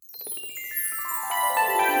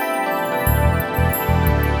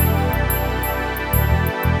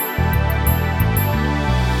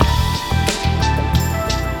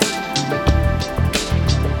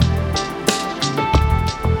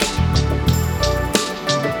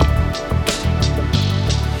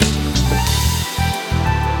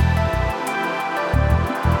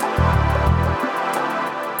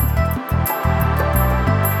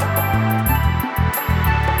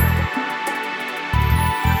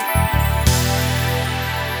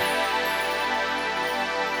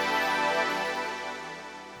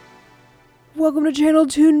Welcome to Channel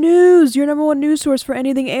 2 News, your number one news source for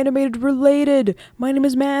anything animated related. My name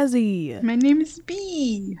is Mazzy. My name is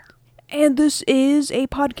B. And this is a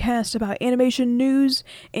podcast about animation news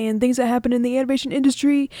and things that happen in the animation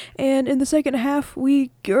industry. And in the second half, I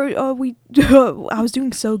was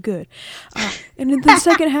doing so good. And in the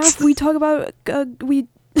second half, we talk about,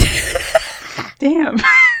 Damn.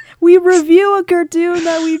 we review a cartoon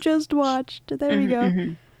that we just watched. There we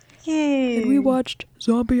go. Yay. And we watched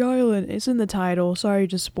Zombie Island. It's in the title. Sorry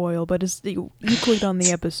to spoil, but you clicked on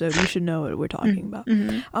the episode. You should know what we're talking about.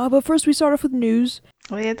 But first, we start off with news.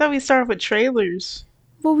 Wait, I thought we started with trailers.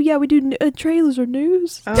 Well, yeah, we do trailers or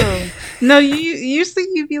news. Oh. No, usually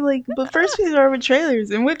you'd be like, but first we start with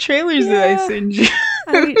trailers. And what trailers did I send you?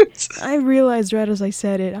 I realized right as I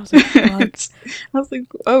said it. I was like, fuck. I was like,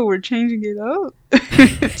 oh, we're changing it up.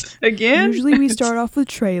 Again? Usually we start off with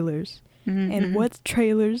trailers. And what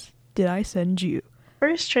trailers did I send you?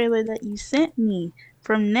 First trailer that you sent me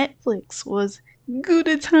from Netflix was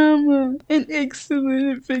Gudetama, an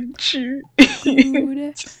excellent adventure.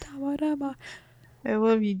 Gudetama. I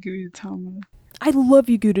love you, Gudetama. I love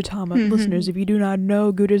you, Gudetama. Listeners, if you do not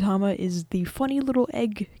know, Gudetama is the funny little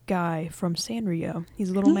egg guy from Sanrio.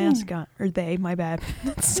 He's a little mascot. Or they, my bad.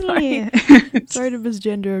 Sorry. Sorry to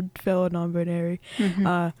misgender fellow non-binary.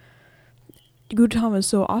 Gudetama is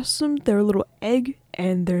so awesome. They're a little egg,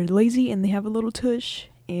 and they're lazy, and they have a little tush,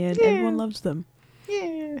 and everyone loves them.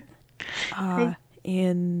 Yeah. I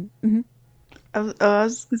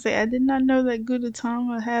was gonna say, I did not know that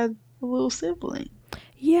Gudetama had a little sibling.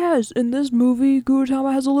 Yes, in this movie,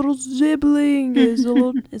 Gudetama has a little sibling. It's a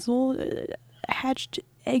little hatched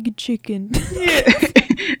egg chicken. Yeah.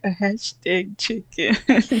 A hatched egg chicken.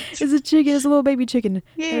 It's a chicken. It's a little baby chicken.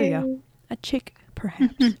 Yeah. There you go. A chick,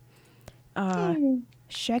 perhaps.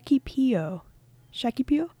 Shaki Pio. Shaki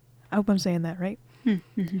Pio? I hope I'm saying that right. And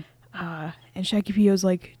Shaki Pio's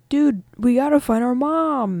like, dude, we gotta find our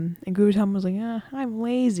mom. And Gudetama was like, I'm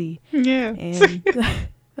lazy. Yeah. And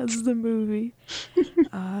that's the movie.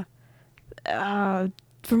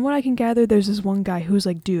 From what I can gather, there's this one guy who's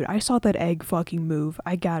like, dude, I saw that egg fucking move.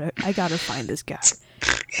 I gotta find this guy.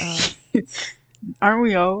 Aren't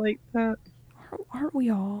we all like that? Aren't we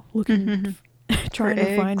all looking trying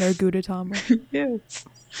to find our Gudetama? Yes.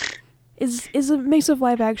 It's a mix of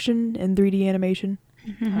live action and 3D animation,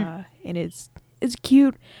 and it's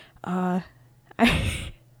cute. I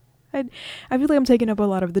feel like I'm taking up a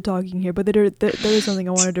lot of the talking here, but there is something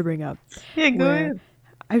I wanted to bring up. Yeah, go ahead.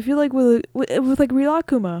 I feel like with like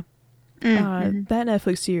Rilakuma, that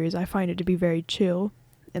Netflix series, I find it to be very chill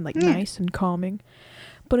and like nice and calming.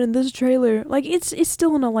 But in this trailer, like it's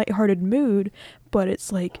still in a lighthearted mood, but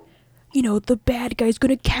it's like, you know, the bad guy's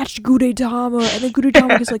gonna catch Gudetama, and then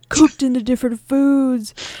Gudetama gets like cooked into different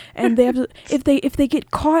foods, and they have to, if they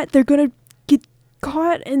get caught, they're gonna get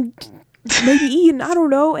caught and maybe eaten. I don't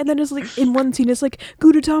know. And then it's like in one scene, it's like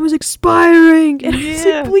Gudetama's expiring, and it's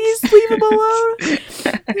like, please leave him alone.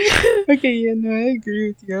 Okay, yeah, no, I agree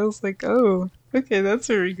with you. I was like, oh, okay, that's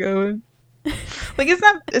where we're going. Like,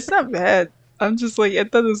 it's not bad. I'm just like, I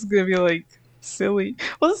thought it was gonna be like silly.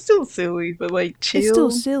 Well, it's still silly, but like chill. It's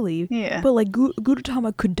still silly. Yeah. But like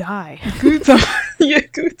Gudetama could die.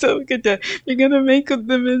 Gudetama could die. You're gonna make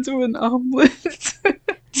them into an omelet.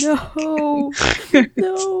 No.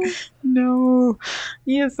 No. No.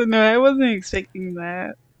 Yes, no, I wasn't expecting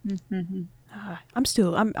that.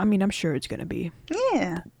 I'm sure it's gonna be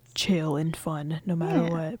chill and fun no matter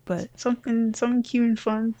what, but something cute and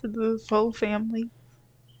fun for the whole family.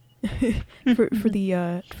 for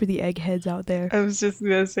the eggheads out there. I was just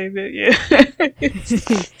gonna say that, yeah.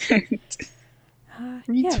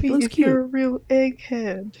 Retweet if you're a real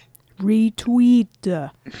egghead.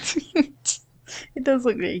 Retweet. It does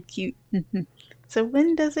look very cute. So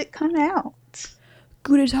when does it come out?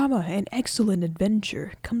 Gudetama, an excellent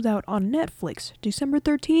adventure, comes out on Netflix December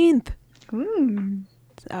 13th. Ooh.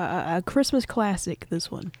 A Christmas classic,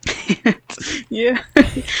 this one. Yeah.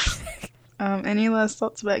 Any last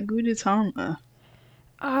thoughts about Gudetama?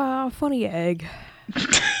 Funny egg.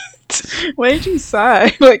 Why did you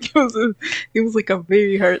sigh? Like it was like a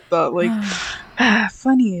very hard thought. Like,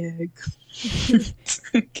 funny egg.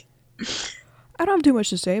 I don't have too much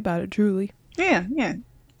to say about it, truly. Yeah,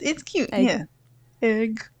 it's cute. Egg. Yeah,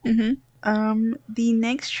 egg. The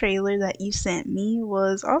next trailer that you sent me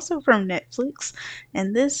was also from Netflix,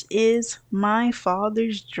 and this is My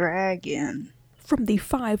Father's Dragon. From the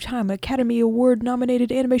 5-time Academy Award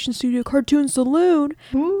nominated animation studio Cartoon Saloon,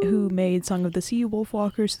 who made Song of the Sea,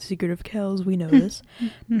 Wolfwalkers, The Secret of Kells, we know this.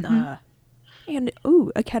 And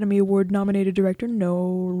Academy Award nominated director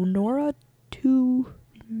Nora Toomey.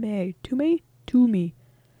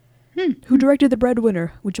 who directed The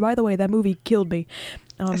Breadwinner, which, by the way, that movie killed me.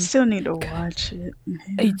 I still need to watch it.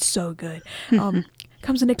 It's so good.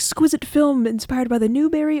 Comes an exquisite film inspired by the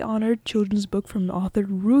Newbery Honored children's book from author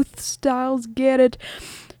Ruth Stiles. Get it?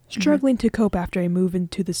 Struggling to cope after a move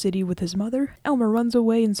into the city with his mother, Elmer runs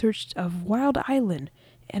away in search of Wild Island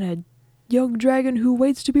and a young dragon who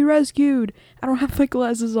waits to be rescued. I don't have my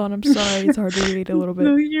glasses on. I'm sorry. It's hard to read a little bit.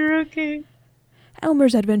 No, you're okay.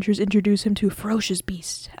 Elmer's adventures introduce him to ferocious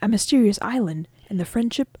beasts, a mysterious island, and the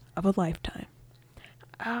friendship of a lifetime.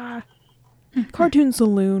 Cartoon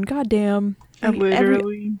Saloon, goddamn.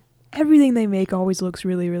 Literally. Everything they make always looks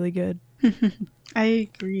really, really good. I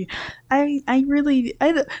agree.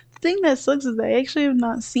 The thing that sucks is I actually have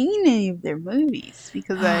not seen any of their movies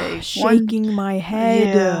because shaking my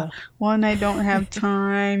head. Yeah, one, I don't have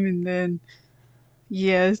time, and then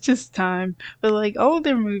yeah, it's just time. But like all of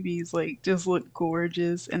their movies, like just look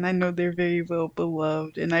gorgeous, and I know they're very well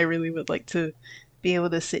beloved, and I really would like to be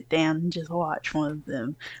able to sit down and just watch one of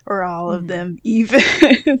them or all of them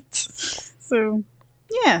even. So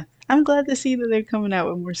yeah, I'm glad to see that they're coming out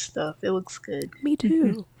with more stuff. It looks good. Me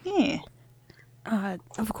too. Yeah.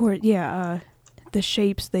 Of course, yeah. The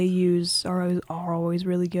shapes they use are always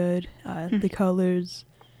really good. The colors,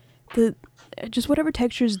 just whatever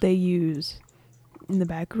textures they use in the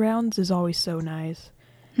backgrounds is always so nice.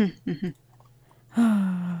 And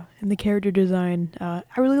the character design, I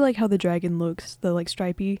really like how the dragon looks. The like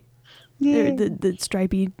stripy, the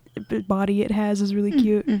stripy body it has is really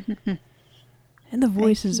cute. And the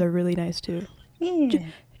voices are really nice too. Yeah.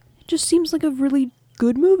 Just seems like a really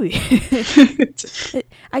good movie.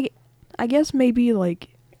 I guess maybe like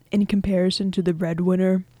in comparison to The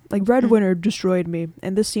Breadwinner, like Breadwinner destroyed me,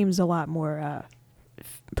 and this seems a lot more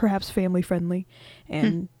perhaps family friendly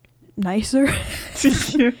and nicer.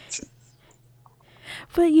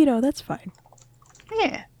 But you know, that's fine.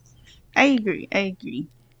 Yeah, I agree.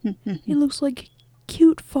 It looks like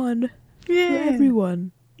cute fun for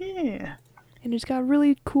everyone. Yeah. And it's got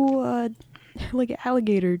really cool like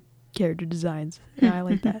alligator character designs, and I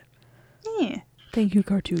like that. Yeah. Thank you,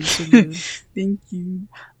 Cartoon Saloon. Thank you.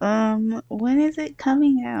 When is it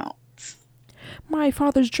coming out? My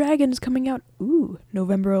Father's Dragon is coming out,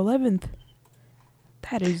 November 11th.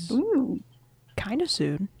 That is kind of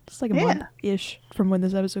soon. It's like a month-ish from when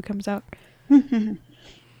this episode comes out.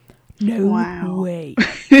 No way.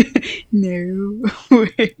 No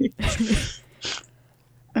way.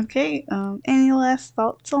 Okay, any last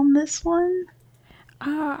thoughts on this one?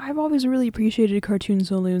 I've always really appreciated Cartoon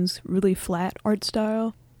Saloon's really flat art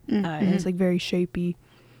style. It's like very shapy.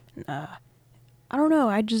 I don't know,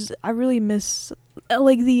 I really miss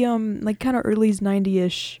like the like kind of early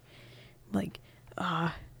 90-ish, like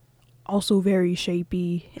also very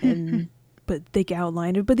shapy and but thick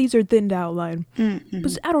outline. But these are thinned outline.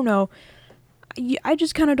 But I don't know, I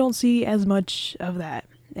just kind of don't see as much of that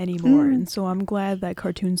anymore, and so I'm glad that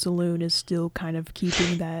Cartoon Saloon is still kind of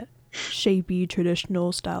keeping that shapy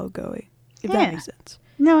traditional style going, if that makes sense.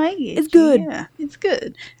 No, I get it's good. Yeah, it's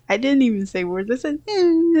good. I didn't even say words. I said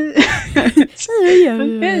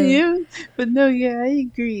yeah. But no, yeah, I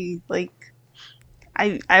agree. Like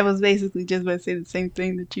I was basically just about to say the same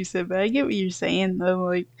thing that you said, but I get what you're saying though.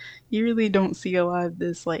 Like you really don't see a lot of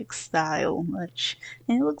this like style much,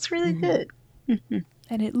 and it looks really good.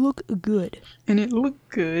 And it looked good.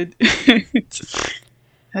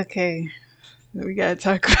 Okay, we gotta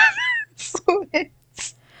talk about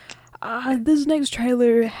this. This next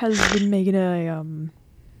trailer has been making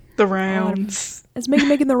the rounds. It's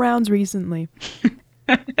making the rounds recently.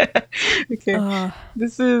 Okay,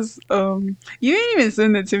 this is you didn't even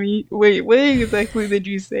send it to me. Wait, what exactly did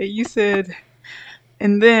you say? You said,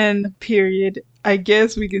 and then period. I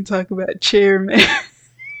guess we can talk about Chairman.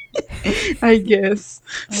 I guess.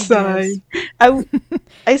 Sigh.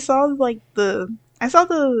 I saw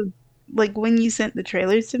the like when you sent the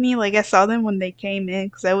trailers to me, like I saw them when they came in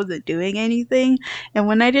because I wasn't doing anything, and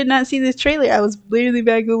when I did not see this trailer, I was literally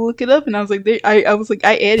back to look it up, and I was like, I was like,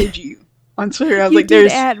 I added you on Twitter. I was like,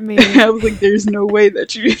 there's at me. I was like, there's no way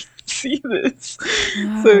that you see this.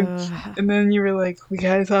 So, and then you were like, we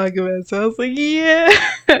gotta talk about it. So I was like, yeah.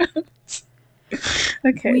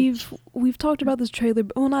 Okay. We've talked about this trailer,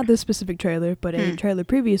 well, not this specific trailer, but a trailer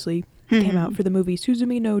previously came out for the movie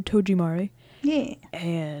Suzumi no Tojimare. Yeah.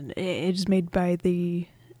 And it is made by the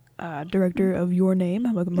director of Your Name,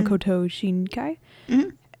 Makoto Shinkai.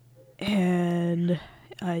 And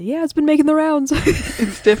yeah, it's been making the rounds.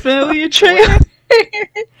 It's definitely a trailer.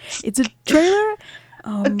 It's a trailer.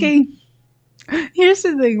 Okay. Here's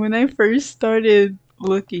the thing. When I first started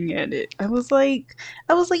looking at it, I was like,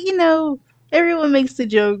 you know, everyone makes the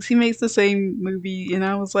jokes. He makes the same movie, and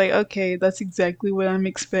I was like, okay, that's exactly what I'm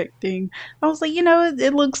expecting. I was like,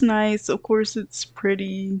 it looks nice. Of course, it's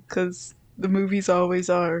pretty because the movies always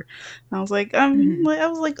are. And I was like, Hmm.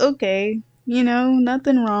 okay,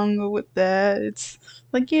 nothing wrong with that. It's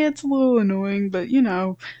like, yeah, it's a little annoying, but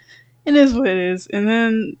it is what it is. And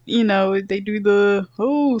then, they do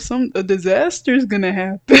a disaster's gonna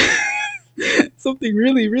happen. Something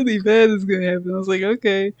really, really bad is gonna happen. I was like,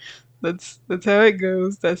 okay, that's how it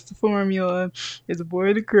goes. That's the formula. It's a boy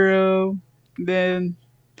and a girl. Then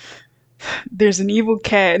there's an evil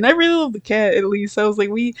cat, and I really love the cat. At least I was like,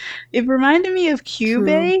 it reminded me of Cube.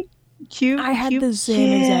 True. Cube, I had Cube, the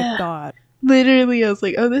same exact yeah. thought. Literally, I was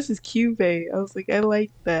like, oh, this is Cube. I was like, I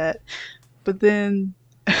like that. But then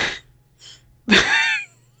the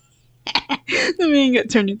man got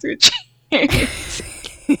turned into a chair.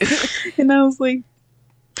 And I was like,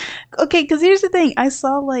 okay, because here's the thing. I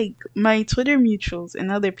saw like my Twitter mutuals and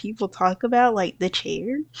other people talk about like the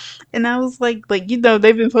chair, and I was like, they've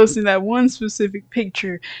been posting that one specific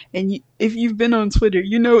picture, and if you've been on Twitter,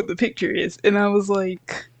 you know what the picture is. And I was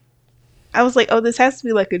like, oh, this has to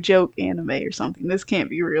be like a joke anime or something. This can't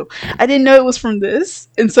be real. I didn't know it was from this,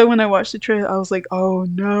 and so when I watched the trailer, I was like, oh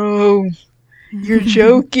no, you're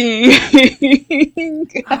joking.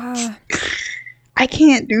 uh, I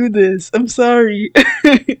can't do this. I'm sorry.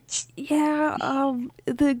 yeah,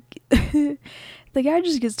 the the guy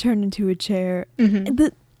just gets turned into a chair.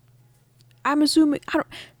 Mhm. I'm assuming I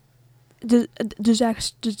don't.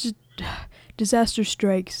 Disaster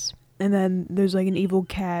strikes, and then there's like an evil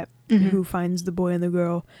cat who finds the boy and the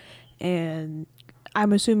girl, and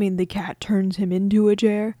I'm assuming the cat turns him into a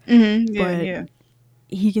chair. Yeah, but yeah.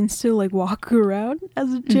 he can still like walk around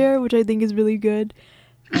as a chair, which I think is really good.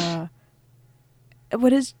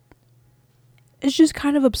 But it's just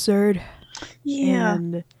kind of absurd. Yeah.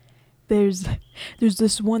 And there's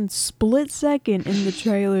this one split second in the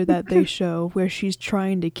trailer that they show where she's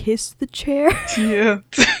trying to kiss the chair. Yeah.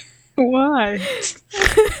 Why?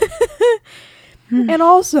 And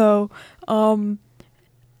also,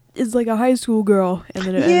 it's like a high school girl and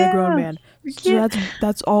then a grown man. So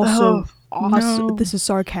that's also awesome. No. This is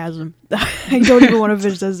sarcasm. I don't even want to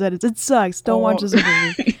finish that sentence. It sucks. Don't watch this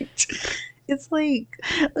movie. It's like,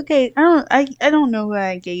 okay, I don't know why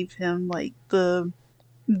I gave him like the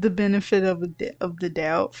benefit of the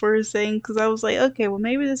doubt for a second, because I was like, okay, well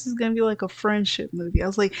maybe this is gonna be like a friendship movie. I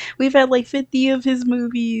was like, we've had like 50 of his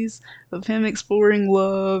movies of him exploring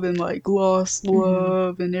love and like lost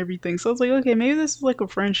love and everything. So I was like, okay, maybe this is like a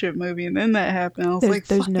friendship movie. And then that happened. I was like,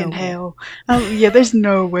 There's fucking no way. hell. Yeah, there's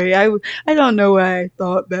no way. I don't know why I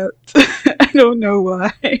thought that. I don't know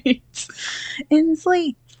why. And it's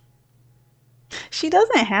like, she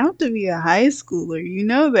doesn't have to be a high schooler, you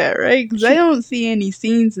know that, right? Because I don't see any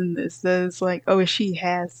scenes in this that it's like, oh, she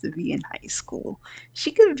has to be in high school.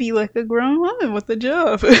 She could be like a grown woman with a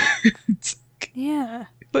job. Yeah.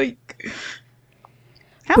 Like,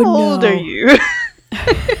 how But old no. are you?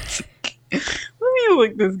 Let me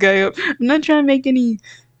look this guy up. I'm not trying to make any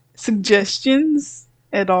suggestions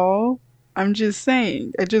at all. I'm just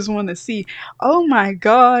saying. I just want to see. Oh my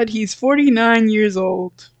god, he's 49 years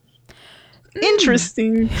old.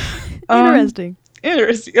 Interesting. Interesting.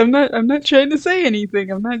 Interesting. I'm not trying to say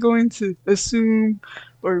anything. I'm not going to assume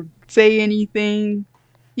or say anything.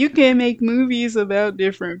 You can make movies about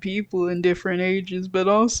different people in different ages, but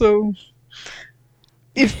also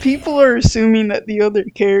if people are assuming that the other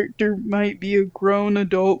character might be a grown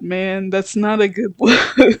adult man, that's not a good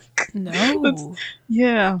look. No.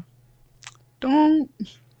 Yeah. Don't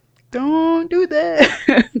do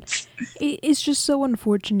that. It's just so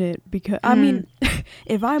unfortunate because I mean,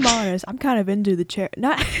 if I'm honest, I'm kind of into the chair.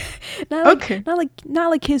 Not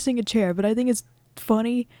like kissing a chair, but I think it's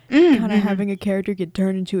funny kind of having a character get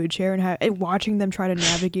turned into a chair and watching them try to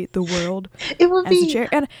navigate the world as a chair.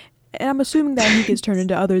 And I'm assuming that he gets turned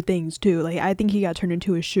into other things too. Like I think he got turned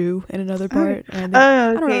into a shoe in another part. And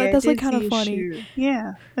I don't know. That's like kind of funny. Shoe.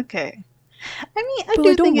 Yeah. Okay. I mean, I but do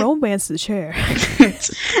like, think don't romance the chair.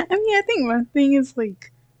 I think my thing is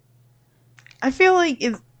like, I feel like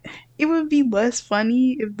it would be less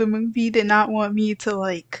funny if the movie did not want me to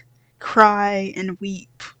like cry and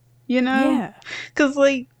weep, you know? Yeah. Because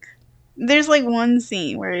like, there's like one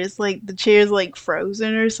scene where it's like the chair's like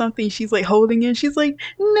frozen or something. She's like holding it. She's like,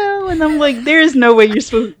 no, and I'm like, there is no way I'm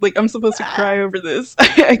supposed to cry over this.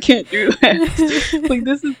 I can't do that. Like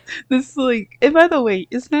this is like. And by the way,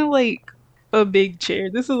 it's not like a big chair.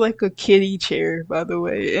 This is like a kiddie chair, by the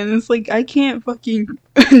way. And it's like, I can't fucking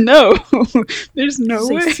no. There's no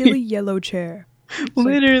way. It's a silly yellow chair. It's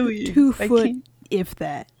literally like 2 foot, if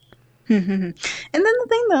that. And then the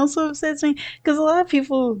thing that also upsets me, because a lot of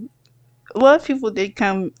people did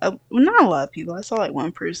come. Well, not a lot of people. I saw like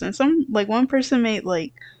one person. One person made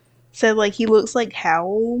like said like he looks like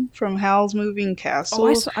Howl from Howl's Moving Oh, I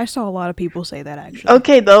Castle. saw, I saw a lot of people say that actually.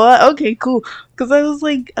 Okay, though. Okay, cool. Because I was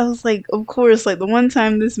like, of course, like the one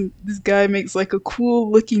time this guy makes like a cool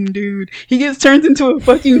looking dude, he gets turned into a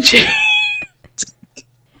fucking chick.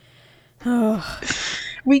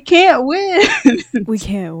 We can't win. We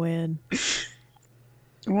can't win.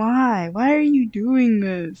 Why? Why are you doing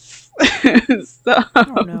this? Stop. I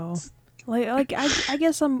don't know. I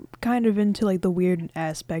guess I'm kind of into like the weird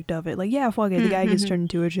aspect of it. Like, yeah, fuck it, the guy gets turned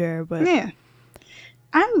into a chair, but Yeah.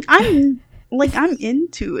 I'm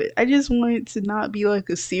into it. I just want it to not be like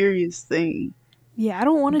a serious thing. yeah, I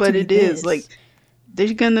don't want it to But be it is this. like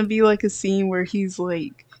there's gonna be like a scene where he's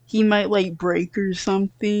like he might like break or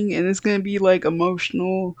something and it's gonna be like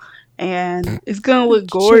emotional and it's gonna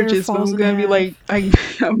look Chair gorgeous, but falls I'm in gonna be half.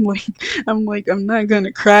 like I'm not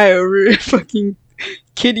gonna cry over a fucking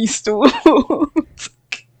kiddie stool.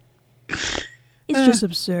 It's just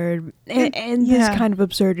absurd, and this yeah. kind of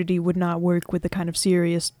absurdity would not work with the kind of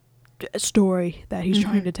serious story that he's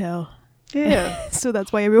trying to tell. Yeah. So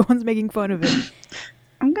that's why everyone's making fun of it.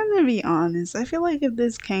 I'm gonna be honest. I feel like if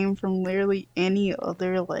this came from literally any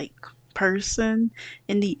other like person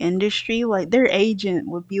in the industry, like their agent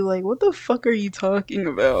would be like, "What the fuck are you talking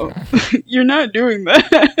about? You're not doing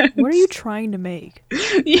that. What are you trying to make?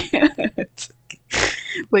 Yeah.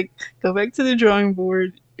 Like, go back to the drawing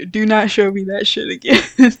board. Do not show me that shit again."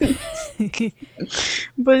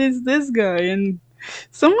 But it's this guy, and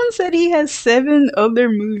someone said he has 7 other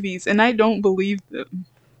movies, and I don't believe them.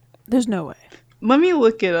 There's no way. Let me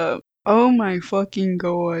look it up. Oh my fucking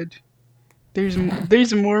god. There's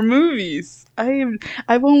more movies.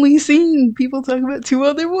 I've only seen people talk about 2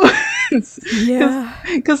 other ones. Yeah.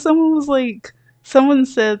 Because someone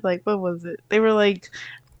said like, what was it? They were like,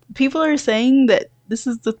 people are saying that this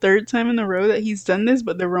is the 3rd time in a row that he's done this,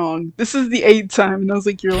 but they're wrong. This is the 8th time, and I was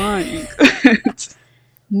like, you're lying.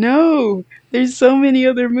 No, there's so many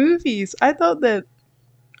other movies. I thought that.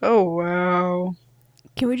 Oh wow.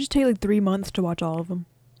 Can we just take like 3 months to watch all of them?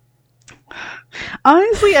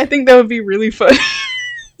 Honestly, I think that would be really funny.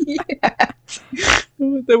 Yeah.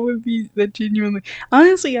 That genuinely.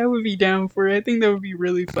 Honestly, I would be down for it. I think that would be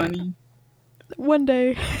really funny. One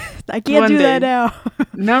day. I can't One do day. that now.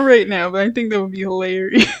 Not right now, but I think that would be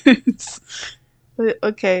hilarious. But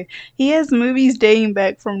okay, he has movies dating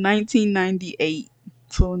back from 1998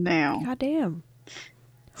 till now. God damn.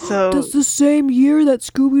 So That's the same year that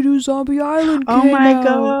Scooby-Doo Zombie Island came oh my out.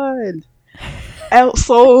 god.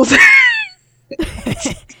 Outsold.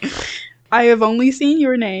 I have only seen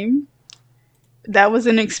Your Name. That was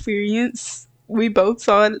an experience. We both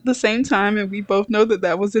saw it at the same time, and we both know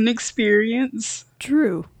that was an experience.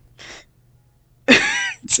 True.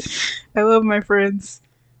 I love my friends.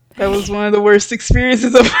 That was one of the worst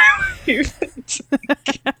experiences of my life.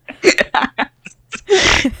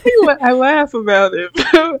 I laugh about it.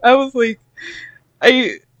 I was like,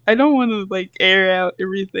 I don't want to like air out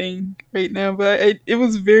everything right now, but it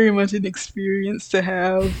was very much an experience to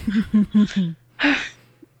have.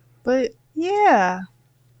 But yeah,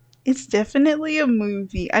 it's definitely a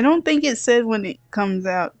movie. I don't think it said when it comes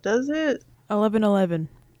out, does it? 11/11.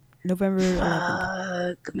 November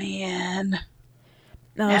 11th. Fuck, man.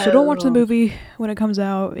 So don't watch the movie when it comes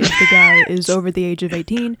out if the guy is over the age of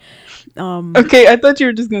 18. Okay, I thought you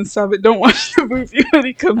were just gonna stop it. Don't watch the movie when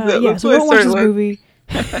it comes out. Yeah, That's so why I don't watch this started movie.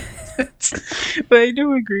 But I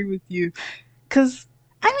do agree with you. Because,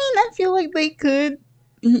 I mean, I feel like they could.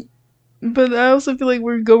 But I also feel like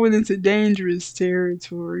we're going into dangerous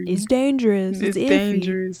territory. It's dangerous. It's iffy.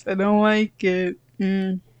 dangerous. I don't like it.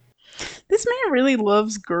 This man really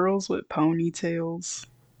loves girls with ponytails.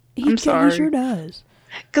 I'm sorry. He sure does.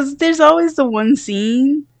 Because there's always the one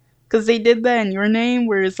scene, because they did that in Your Name,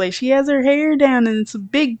 where it's like she has her hair down and it's a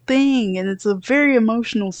big thing and it's a very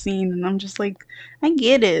emotional scene. And I'm just like, I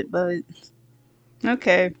get it, but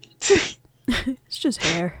okay. It's just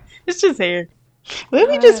hair. It's just hair. Why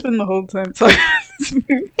we just spend the whole time talking about this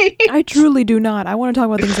movie? I truly do not. I want to talk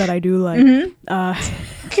about things that I do like.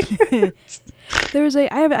 There was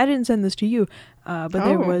I didn't send this to you, but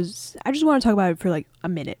there was. I just want to talk about it for like a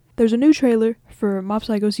minute. There's a new trailer for Mob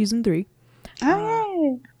Psycho season 3.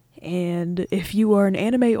 And if you are an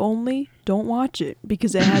anime only, don't watch it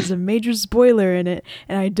because it has a major spoiler in it,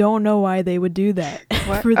 and I don't know why they would do that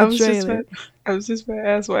for the trailer. I was just about to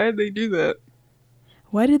ask, why did they do that?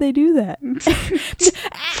 Why did they do that?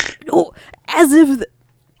 Oh, as if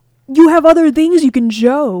you have other things you can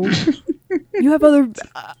show. You have other.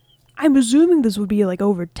 I'm assuming this would be like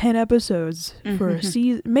over 10 episodes for a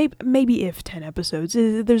season. Maybe if 10 episodes.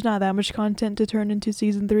 There's not that much content to turn into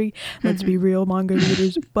season 3. Let's be real, manga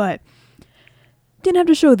readers. But didn't have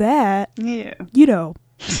to show that. Yeah. You know,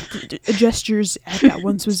 gestures at that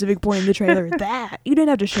one specific point in the trailer. That. You didn't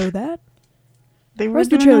have to show that. The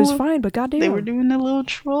rest of the trailer's fine, but goddamn. They were doing a little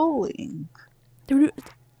trolling. They were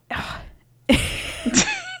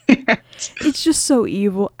It's just so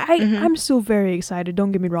evil. I'm still very excited.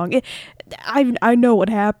 Don't get me wrong. I know what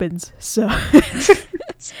happens, so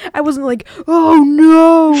I wasn't like, oh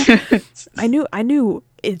no. I knew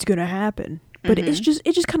it's gonna happen, but it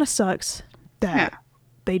just kind of sucks that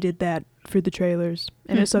they did that for the trailers,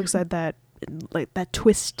 and it sucks that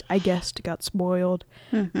twist, I guess, got spoiled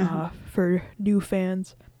for new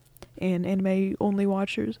fans and anime only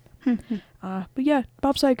watchers. But yeah,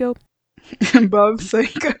 Bob Psycho. Bob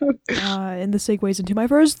Psycho. And this segues into my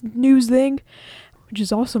first news thing, which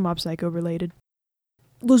is also Mob Psycho related.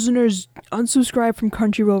 Listeners, unsubscribe from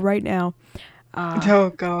Crunchyroll right now.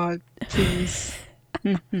 Oh God, please.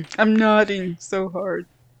 I'm nodding so hard.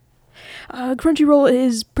 Crunchyroll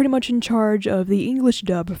is pretty much in charge of the English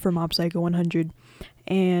dub for Mob Psycho 100.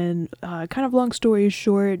 And kind of long story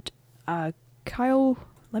short, Kyle,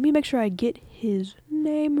 let me make sure I get his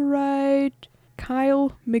name right.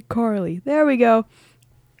 Kyle McCarley. There we go.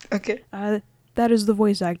 Okay. That is the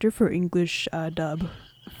voice actor for English dub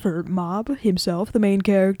for Mob himself, the main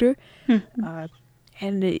character.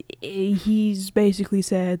 And he's basically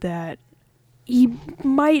said that he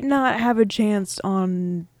might not have a chance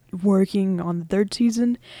on working on the 3rd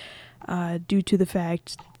season due to the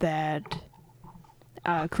fact that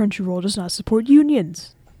Crunchyroll does not support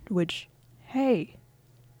unions, which, hey,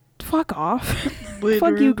 fuck off.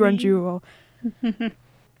 Fuck you, Crunchyroll.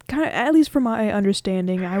 Kind of, at least from my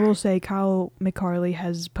understanding, I will say Kyle McCarley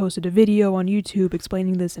has posted a video on YouTube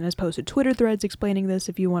explaining this and has posted Twitter threads explaining this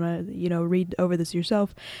if you want to, read over this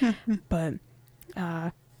yourself. But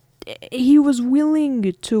he was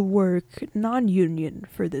willing to work non-union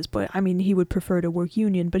for this, but I mean, he would prefer to work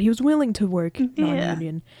union, but he was willing to work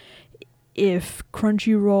non-union if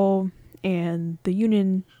Crunchyroll and the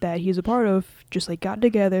union that he's a part of just like got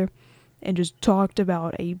together and just talked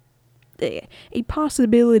about a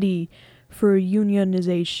possibility for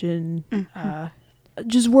unionization,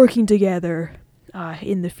 just working together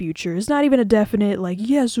in the future. It's not even a definite, like,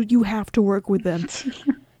 yes, you have to work with them.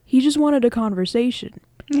 He just wanted a conversation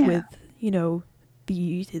with,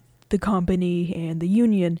 the company and the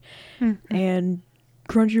union. And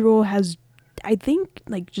Crunchyroll has, I think,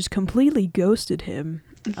 like, just completely ghosted him.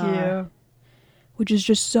 Which is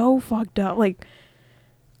just so fucked up. Like,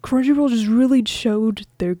 Crunchyroll just really showed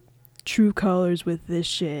their true colors with this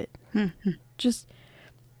shit. Just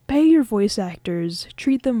pay your voice actors,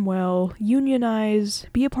 treat them well, unionize,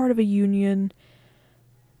 be a part of a union.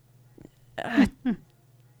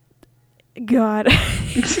 God.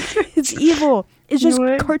 It's evil. It's just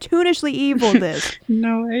cartoonishly evil, this.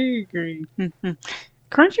 No, I agree.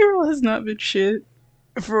 Crunchyroll has not been shit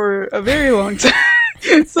for a very long time.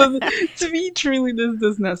 So to me, truly, this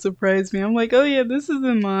does not surprise me. I'm like, oh yeah, this is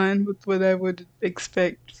in line with what I would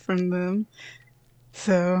expect from them.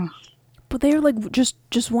 So, but they're like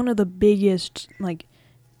just one of the biggest like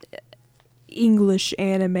English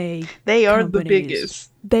anime. They are companies. The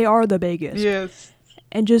biggest. They are the biggest. Yes.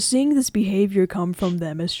 And just seeing this behavior come from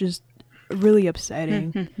them is just really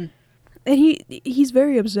upsetting. And he's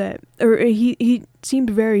very upset, or he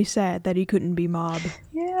seemed very sad that he couldn't be Mob.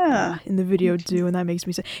 Yeah. In the video too, and that makes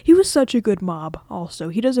me sad. He was such a good Mob. Also,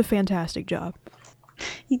 he does a fantastic job.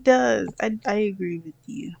 He does. I agree with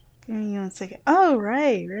you. Give me 1 second. Oh,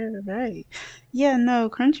 right. Yeah, no,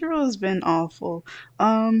 Crunchyroll's been awful.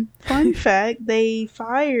 Fun fact: they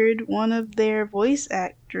fired one of their voice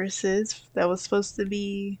actresses that was supposed to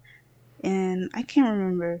be in. I can't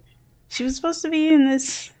remember. She was supposed to be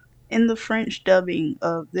in the French dubbing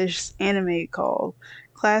of this anime called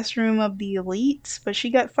Classroom of the Elites, but she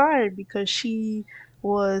got fired because she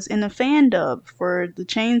was in a fan dub for the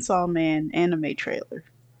Chainsaw Man anime trailer.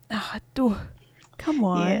 Come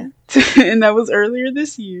on. Yeah. And that was earlier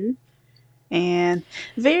this year. And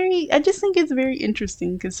I just think it's very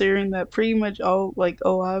interesting considering that pretty much a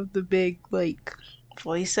lot of the big like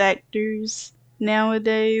voice actors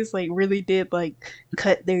nowadays like really did like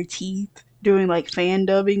cut their teeth doing like fan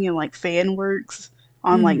dubbing and like fan works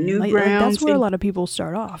on like Newgrounds. That's where a lot of people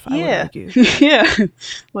start off. I would argue. Yeah.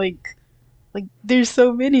 Like there's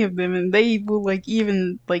so many of them, and they will like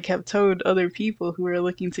even like have told other people who are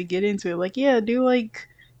looking to get into it, like, yeah, do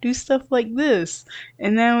stuff like this.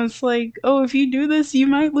 And now it's like, oh, if you do this, you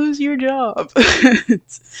might lose your job.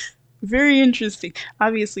 very interesting.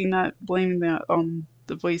 Obviously, not blaming that on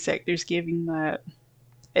the voice actors giving that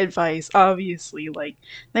advice. Obviously, like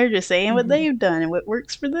they're just saying what Mhm. they've done and what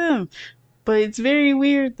works for them. But it's very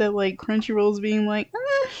weird that like Crunchyroll's being like,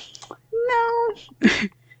 no,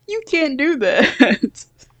 you can't do that.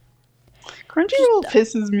 Just Crunchyroll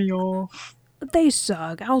pisses me off. they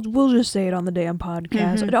suck. We'll just say it on the damn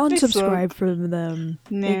podcast. I'd They unsubscribe suck. from them.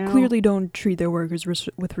 They No. clearly don't treat their workers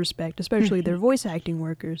with respect, especially their voice acting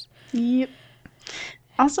workers. Yep.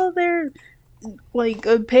 Also, they're like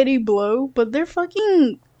a petty blow, but their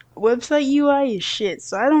fucking website UI is shit.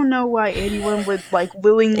 So I don't know why anyone would like It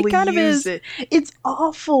willingly kind of use is. it. It's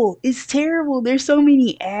awful. It's terrible. There's so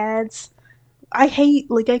many ads. I hate,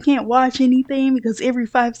 like, I can't watch anything because every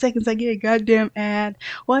 5 seconds I get a goddamn ad.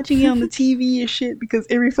 Watching it on the TV is shit because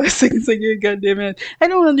every 5 seconds I get a goddamn ad. I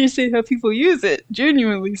don't understand how people use it,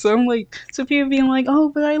 genuinely. So I'm like, so people being like, oh,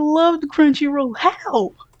 but I loved Crunchyroll.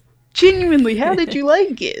 How? Genuinely, how did you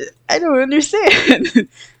like it? I don't understand.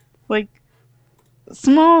 Like,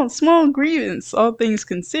 small grievance, all things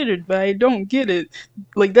considered, but I don't get it.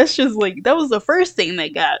 Like, that's just like, that was the first thing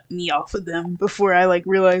that got me off of them before I like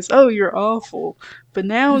realized, oh, you're awful. But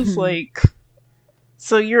now it's like,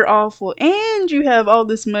 so you're awful and you have all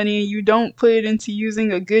this money and you don't put it into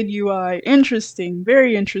using a good UI. Interesting,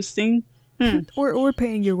 very interesting. Or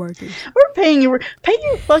paying your workers. We're pay your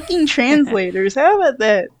fucking translators. How about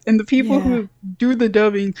that? And the people Yeah. who do the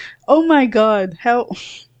dubbing. Oh my god, how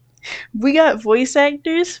we got voice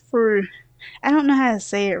actors for, I don't know how to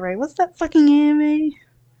say it right. What's that fucking anime?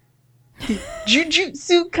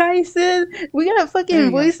 Jujutsu Kaisen. We got There fucking you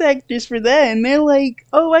go. voice actors for that, and they're like,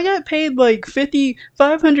 "Oh, I got paid like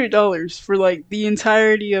 $500 for like the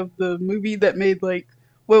entirety of the movie that made like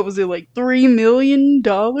what was it like $3 million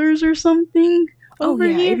or something Oh over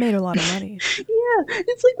yeah, here." it made a lot of money. Yeah,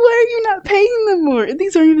 it's like, why are you not paying them more? And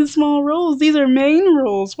these aren't even small roles; these are main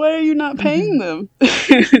roles. Why are you not paying them?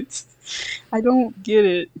 I don't get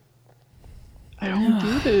it. I don't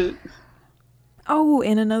get it. Oh,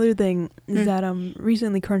 and another thing is that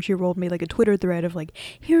recently Crunchyroll made like a Twitter thread of like,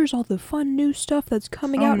 here's all the fun new stuff that's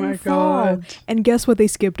coming out in fall. God. And guess what they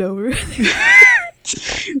skipped over?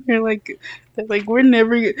 they're like, we're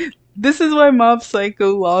never. This is why Mob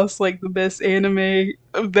Psycho lost like the best anime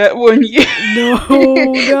of that one year. No.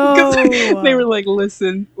 Because they were like,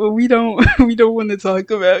 listen, well, we don't want to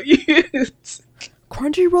talk about you.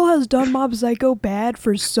 Crunchyroll has done Mob Psycho bad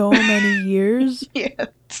for so many years, Yeah.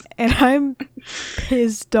 and I'm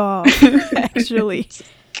pissed off, actually.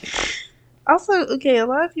 Also, okay, a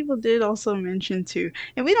lot of people did also mention too,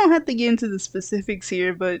 and we don't have to get into the specifics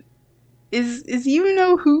here, but is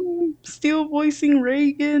who still voicing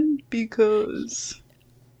Reagan? Because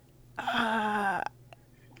I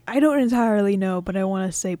don't entirely know, but I want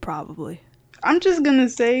to say probably. I'm just gonna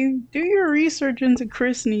say, do your research into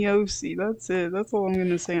Chris Niosi. That's it. That's all I'm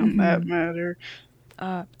gonna say on that matter.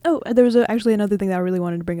 There was actually another thing that I really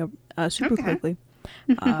wanted to bring up super quickly.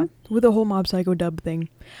 With the whole Mob Psycho dub thing.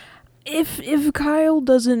 If Kyle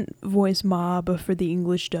doesn't voice Mob for the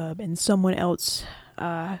English dub and someone else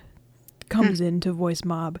comes in to voice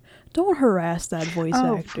Mob, don't harass that voice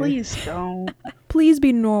actor. Please don't. Please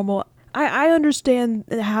be normal. I understand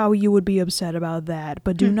how you would be upset about that,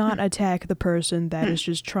 but do not attack the person that is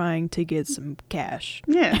just trying to get some cash.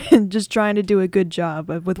 Yeah. And just trying to do a good job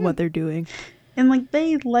with what they're doing. And like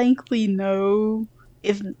they likely know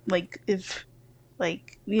if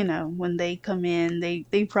you know, when they come in,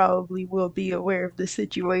 they probably will be aware of the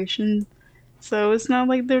situation. So it's not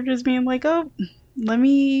like they're just being like, oh, let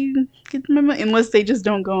me get my money, unless they just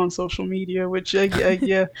don't go on social media, which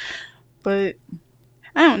yeah. But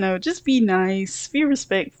I don't know, just be nice, be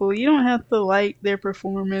respectful. You don't have to like their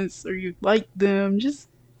performance or you like them. Just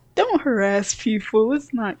don't harass people.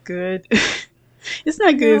 It's not good. It's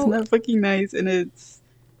not good. It's No. not fucking nice, and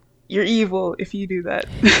you're evil if you do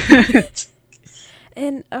that.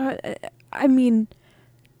 And, I mean,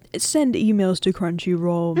 send emails to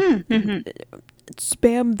Crunchyroll.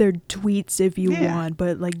 Spam their tweets if you want,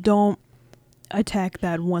 but, like, don't attack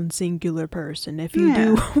that one singular person. If you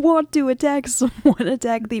do want to attack someone,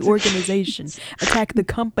 attack the organization. Attack the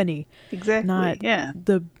company. Exactly. Not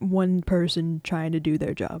the one person trying to do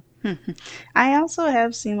their job. I also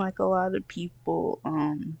have seen like a lot of people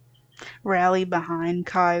rally behind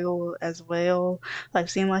Kyle as well. I've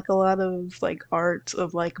seen like a lot of like art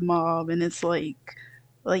of like Mob, and it's like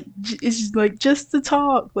it's like just to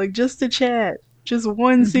talk, like just to chat, just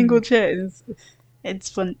one single chat. It's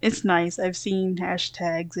fun. It's nice. I've seen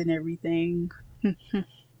hashtags and everything.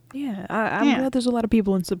 Yeah, I'm glad there's a lot of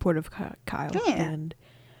people in support of Kyle, and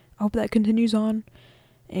I hope that continues on.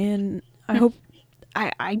 And I hope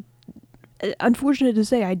I unfortunate to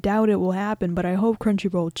say, I doubt it will happen, but I hope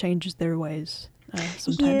Crunchyroll changes their ways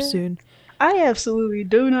sometime soon. I absolutely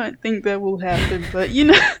do not think that will happen, but you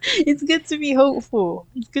know, it's good to be hopeful.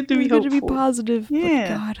 It's good to be hopeful. Good to be positive.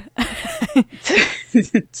 Yeah. God.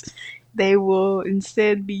 They will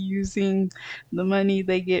instead be using the money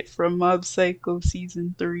they get from Mob Psycho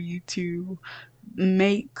season 3 to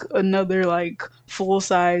make another like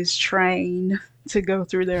full-size train to go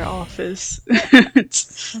through their office.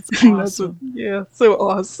 That's awesome. Yeah, so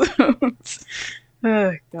awesome.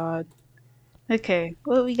 Oh God. Okay,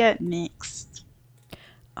 what we got next?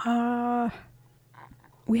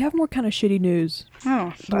 We have more kind of shitty news.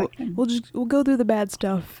 Oh, We'll go through the bad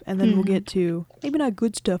stuff, and then we'll get to maybe not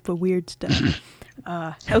good stuff, but weird stuff.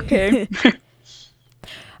 Okay.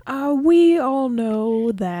 We all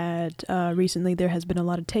know that recently there has been a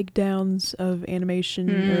lot of takedowns of animation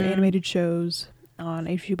or animated shows on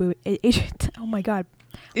HBO. Oh my god.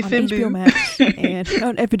 On HBO Max and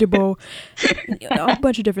on Evidable, a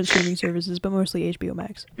bunch of different streaming services, but mostly HBO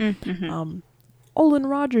Max. Olin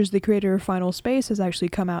Rogers, the creator of Final Space, has actually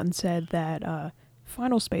come out and said that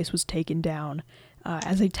Final Space was taken down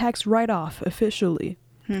as a tax write-off officially.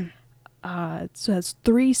 So that's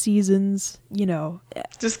 3 seasons, you know.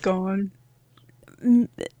 Just gone.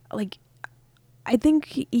 Like, I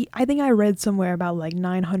think I read somewhere about like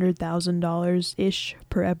 $900,000 ish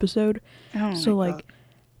per episode. Oh so my like, God.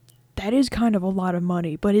 that is kind of a lot of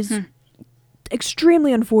money, but it's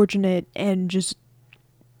extremely unfortunate and just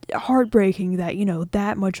heartbreaking that, you know,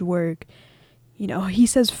 that much work. You know, he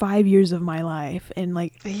says 5 years of my life, and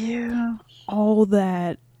like, yeah, all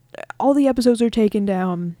the episodes are taken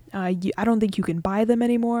down. I don't think you can buy them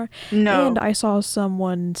anymore. No. And I saw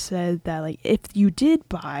someone said that like, if you did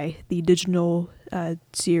buy the digital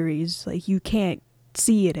series, like, you can't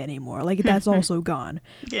see it anymore. Like, that's also gone.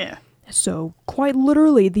 Yeah. So, quite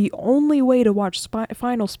literally, the only way to watch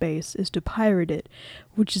Final Space is to pirate it,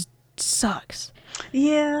 which sucks.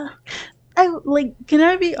 Yeah. Can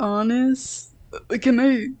I be honest? Can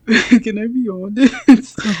I be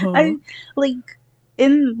honest? I,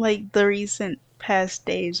 in, the recent past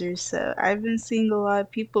days or so, I've been seeing a lot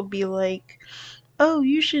of people be like, oh,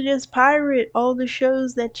 you should just pirate all the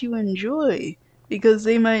shows that you enjoy, because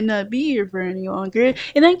they might not be here for any longer.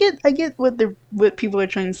 And I get what people are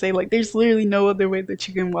trying to say. Like, there's literally no other way that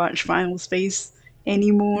you can watch Final Space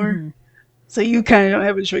anymore. So you kind of don't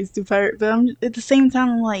have a choice to pirate. But at the same time,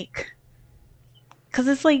 I'm like, because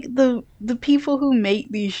it's like the people who make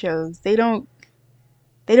these shows, they don't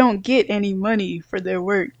get any money for their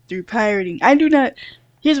work through pirating. I do not.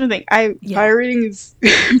 Here's the thing. Pirating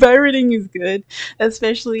is good,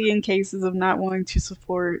 especially in cases of not wanting to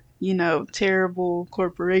support, you know, terrible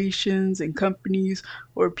corporations and companies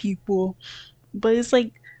or people. But it's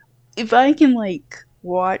like, if I can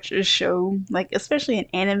watch a show, especially an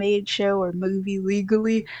animated show or movie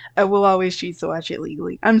legally, I will always choose to watch it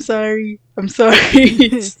legally. I'm sorry.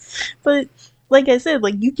 But like I said,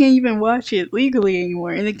 you can't even watch it legally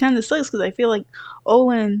anymore. And it kind of sucks because I feel like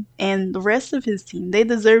Owen and the rest of his team, they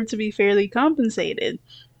deserve to be fairly compensated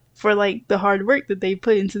for the hard work that they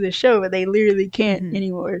put into the show, but they literally can't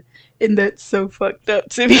anymore. And that's so fucked up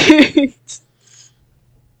to me.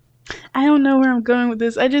 I don't know where I'm going with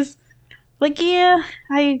this. I just, yeah,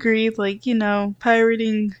 I agree. You know,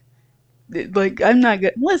 pirating, I'm not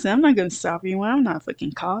gonna stop you when I'm not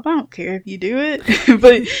fucking caught. I don't care if you do it.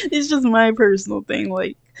 But it's just my personal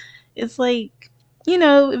thing. It's you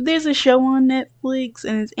know, if there's a show on Netflix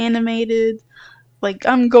and it's animated,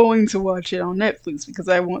 I'm going to watch it on Netflix because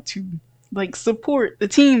I want to support the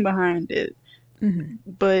team behind it.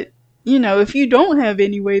 But you know, if you don't have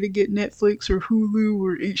any way to get Netflix or Hulu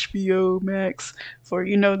or HBO Max for,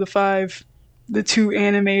 you know, the 2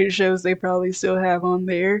 animated shows they probably still have on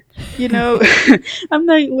there, you know, I'm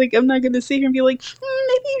not gonna sit here and be like,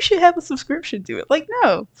 maybe you should have a subscription to it.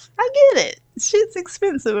 No, I get it. Shit's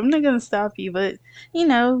expensive. I'm not gonna stop you, but you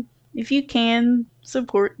know, if you can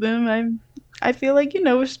support them, I feel like, you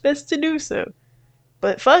know, it's best to do so.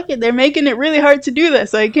 But fuck it, they're making it really hard to do that,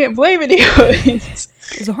 so I can't blame anyone.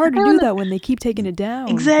 It's hard to do that when they keep taking it down.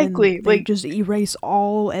 Exactly. They just erase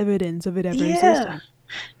all evidence of it ever existing.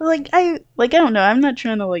 I don't know. I'm not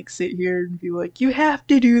trying to sit here and be like, you have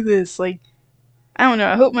to do this. I don't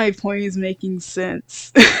know. I hope my point is making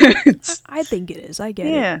sense. I think it is. I get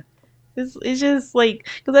it. Yeah. It's just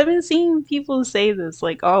because I've been seeing people say this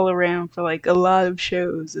all around for a lot of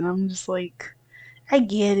shows, and I'm just I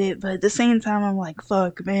get it, but at the same time I'm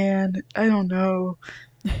fuck, man, I don't know.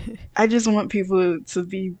 I just want people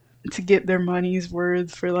to get their money's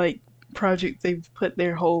worth for projects they've put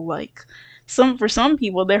their whole for some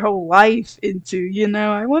people their whole life into, you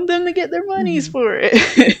know, I want them to get their monies Mhm. for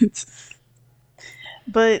it.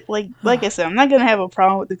 But like I said, I'm not gonna have a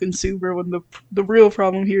problem with the consumer when the real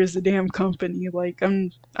problem here is the damn company. Like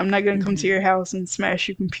I'm not gonna come to Mhm. your house and smash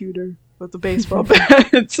your computer with a baseball bat.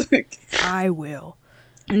 It's like, I will.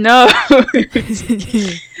 no.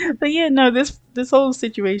 But yeah, no, this whole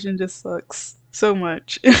situation just sucks so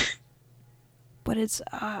much. But it's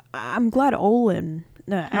I'm glad Olin,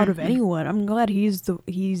 out of Mhm. anyone, I'm glad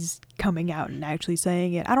he's coming out and actually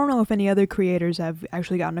saying it. I don't know if any other creators have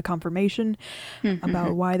actually gotten a confirmation about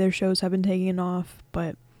Mhm. why their shows have been taken off,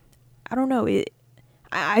 but I don't know.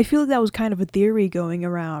 I feel like that was kind of a theory going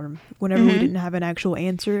around whenever we Mhm. didn't have an actual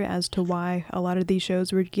answer as to why a lot of these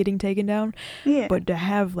shows were getting taken down. Yeah. But to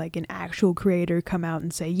have like an actual creator come out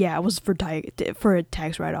and say, "Yeah, it was for a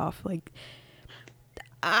tax write off," like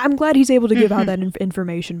I'm glad he's able to give out Mhm. that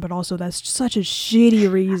information, but also that's such a shitty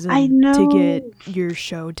I reason to get know. your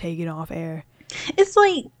show taken off air. It's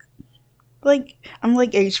like I'm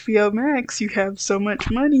like HBO Max, you have so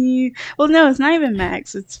much money. Well, no, it's not even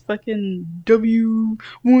Max. It's fucking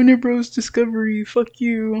Warner Bros. Discovery. Fuck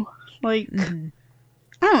you. Like, Hmm.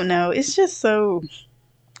 I don't know. It's just so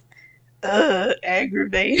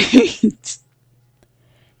aggravating.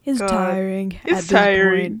 It's God, tiring it's at this point.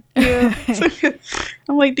 tiring. Yeah.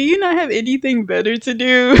 I'm like, do you not have anything better to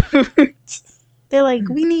do? They're like,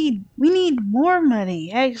 we need more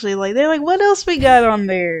money. Actually, like they're like, what else we got on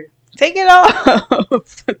there? Take it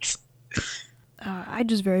off. I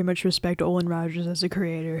just very much respect Olin Rogers as a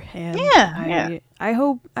creator, and Yeah, yeah. I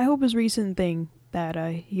hope his recent thing that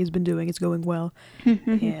he's been doing is going well,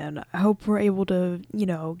 and I hope we're able to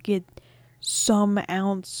get some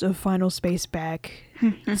ounce of Final Space back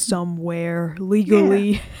somewhere Yeah.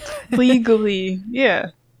 legally. Legally, yeah.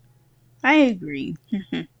 I agree.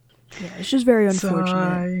 Yeah, it's just very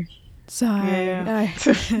unfortunate. Sigh. Sigh.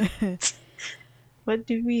 Yeah. What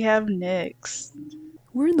do we have next?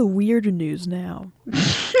 We're in the weird news now.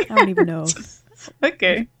 I don't even know.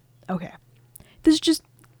 Okay. Okay, this just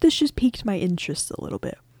piqued my interest a little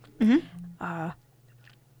bit. Mhm.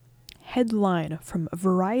 Headline from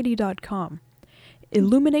Variety.com: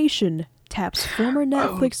 Illumination taps former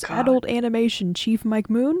Netflix God. adult animation chief Mike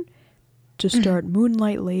Moon to start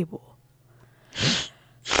Moonlight label.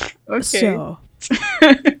 Okay. So,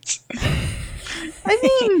 I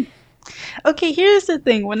mean, okay, here's the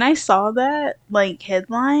thing. When I saw that, like,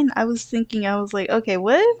 headline, I was thinking, I was like, okay,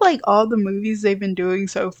 what if, like, all the movies they've been doing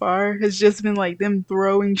so far has just been, like, them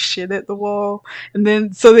throwing shit at the wall, and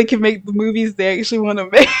then so they can make the movies they actually want to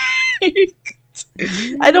make?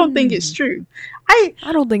 I don't think it's true. I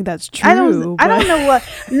don't think that's I don't true, I but don't know what.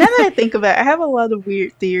 Now that I think about it, I have a lot of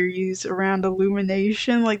weird theories around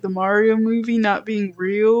Illumination, like the Mario movie not being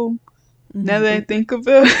real. Now that I think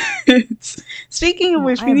about it. Speaking of well,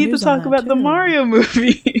 which, I we have need to news on talk that about the too. Mario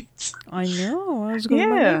movies. I know. I was going to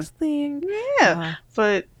my Yeah. next thing. Yeah. Uh,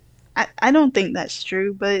 But I don't think that's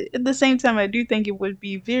true. But at the same time, I do think it would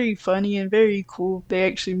be very funny and very cool if they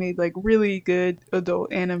actually made like really good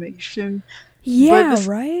adult animation. But yeah, this,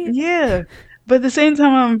 right? yeah. But at the same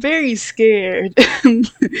time, I'm very scared.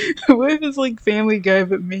 What if it's like Family Guy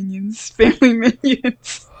but Minions? Family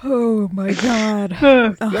Minions. Oh my god.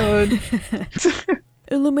 Oh, Uh, God.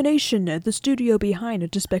 Illumination, the studio behind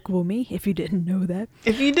Despicable Me, if you didn't know that,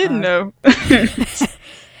 If you didn't uh, know.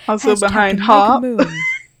 Also has tapped behind Mike Hop. Moon.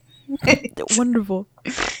 Wonderful.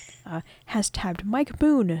 Has tapped Mike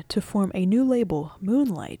Moon to form a new label,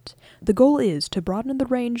 Moonlight. The goal is to broaden the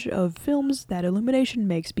range of films that Illumination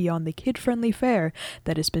makes beyond the kid-friendly fare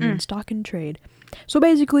that has been in stock and trade. So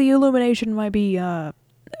basically, Illumination might be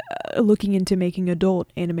looking into making adult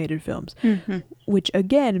animated films, which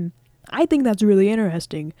again, I think that's really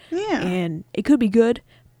interesting. Yeah. And it could be good,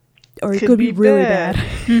 or it Could could be be really bad.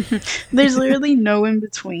 bad. There's literally no in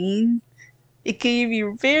between. It could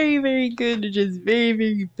either be very, very good or just very,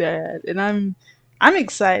 very bad. And I'm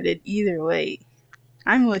excited either way.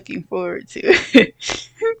 I'm looking forward to it.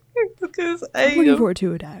 Because I'm looking forward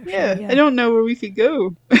to it, actually. yeah, I Yeah. don't know where we could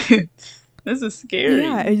go. This is scary.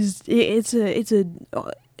 Yeah, it's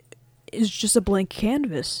just a blank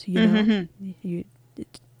canvas, you know. Mhm.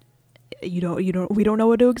 We don't know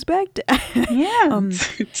what to expect. Yeah.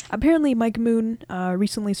 Apparently Mike Moon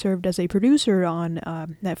recently served as a producer on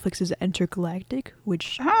Netflix's Intergalactic,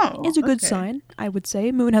 which Oh, is a good okay. sign, I would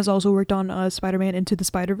say. Moon has also worked on Spider-Man Into the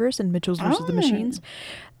Spider-Verse and Mitchell's vs. the Oh. Machines.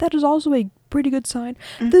 That is also a pretty good sign.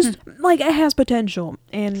 This, like, it has potential,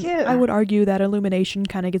 and Yeah. I would argue that Illumination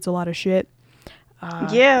kind of gets a lot of shit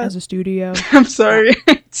Yeah. as a studio. I'm sorry.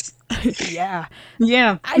 Yeah.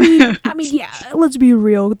 Yeah. I mean, yeah, let's be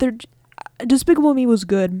real. Despicable Me was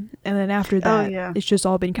good, and then after that, yeah. it's just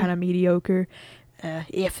all been kind of mediocre,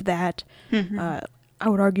 if that. I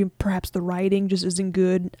would argue perhaps the writing just isn't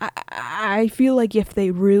good. I feel like if they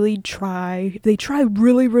try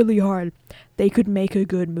really, really hard, they could make a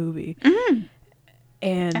good movie.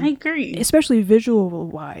 And I agree. especially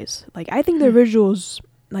visual-wise. Like, I think their visuals,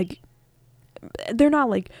 like, they're not,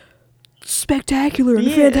 like, spectacular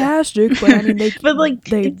and fantastic, but I mean, but like,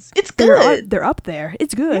 it's good. They're up there.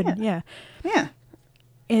 It's good, yeah. Yeah.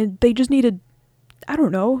 And they just need to, I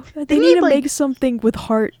don't know, they need to make something with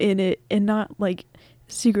heart in it and not, like,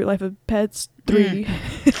 Secret Life of Pets 3.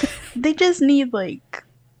 They just need, like,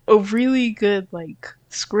 a really good, like,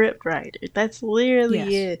 script writer. That's literally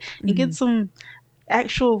it. And get some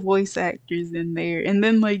actual voice actors in there. And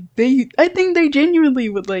then, like, I think they genuinely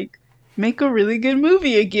would, like, make a really good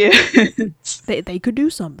movie again. They could do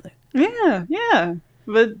something. Yeah.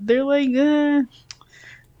 But they're like, no,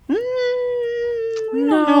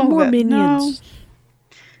 more Minions. No.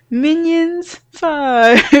 Minions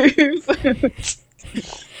 5.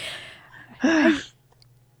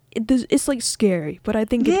 It's like scary, but I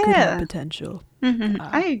think it could have potential.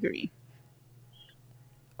 I agree.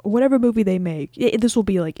 Whatever movie they make, this will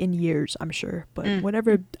be like in years, I'm sure, but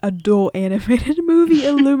whatever adult animated movie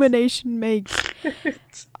Illumination makes,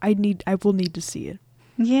 I will need to see it.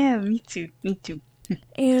 Yeah, me too.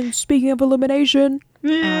 And speaking of Illumination,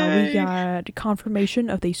 we got confirmation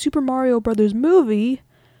of the Super Mario Brothers movie.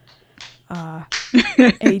 A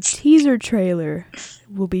teaser trailer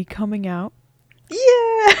will be coming out.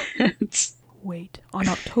 Yes. Wait, on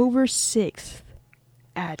October 6th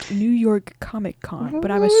at New York Comic Con,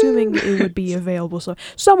 but I'm assuming it would be available. So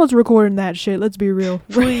someone's recording that shit. Let's be real.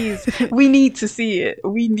 Please, we need to see it.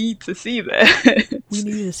 We need to see that. We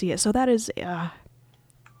need to see it. So that is,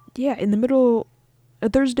 in the middle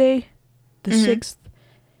of Thursday, the 6th.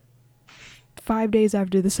 5 days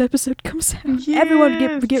after this episode comes out. Yes.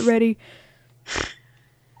 Everyone get ready.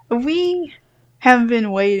 We have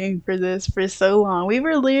been waiting for this for so long. We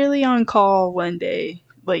were literally on call one day,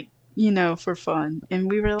 like, for fun. And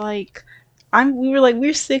we were like,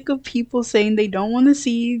 we're sick of people saying they don't want to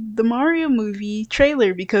see the Mario movie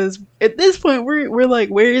trailer, because at this point we're like,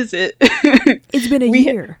 where is it? It's been a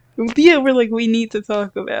year. Yeah, we're like, we need to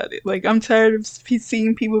talk about it. Like, I'm tired of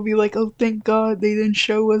seeing people be like, oh, thank God they didn't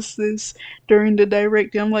show us this during the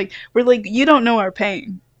direct. I'm like, we're like, you don't know our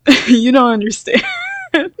pain. You don't understand.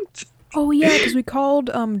 Oh, yeah, because we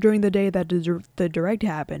called during the day that the direct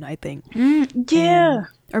happened, I think. Yeah.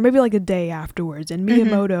 Or maybe like a day afterwards. And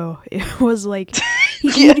Miyamoto, it was like,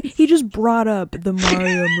 he just brought up the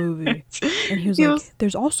Mario movie. And he was like,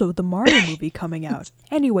 there's also the Mario movie coming out.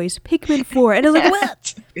 Anyways, Pikmin 4. And I was like,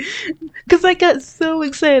 what? Because I got so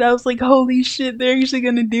excited. I was like, holy shit, they're actually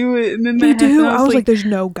going to do it. And then they do. I was like, there's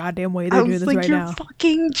no goddamn way they're doing this right now. I was like, you're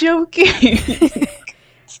fucking joking.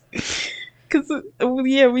 Because,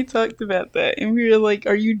 we talked about that. And we were like,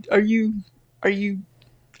 are you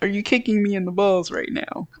kicking me in the balls right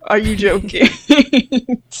now? Are you joking?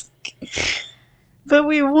 But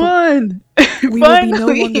we won. We will be no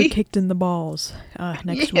longer kicked in the balls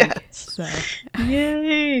next week. So.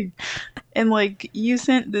 Yay! And like, you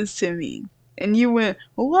sent this to me, and you went,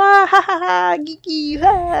 wah ha ha ha, geeky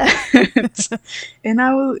ha. And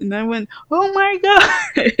I went, oh my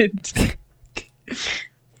god.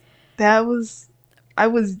 I was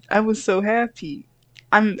so happy.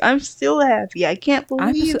 I'm still happy. I can't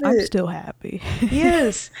believe it. I'm still happy.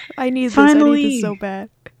 Yes. I need Finally, this so bad.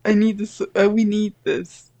 I need this. We need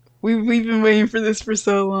this. We've been waiting for this for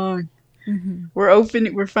so long.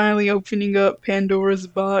 We're finally opening up Pandora's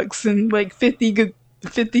box, and like 50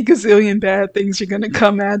 gazillion bad things are gonna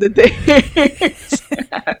come out of there.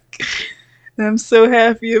 And I'm so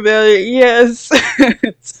happy about it. Yes.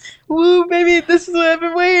 Woo, baby, this is what I've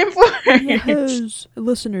been waiting for. Yes.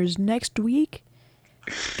 Listeners, next week,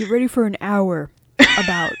 get ready for an hour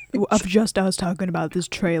of just us talking about this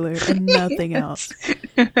trailer and nothing else.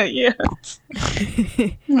 Yes.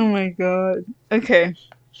 Oh my god. Okay.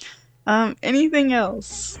 Anything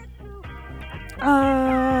else?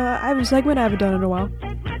 I have a segment I haven't done in a while.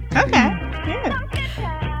 Okay. Yeah.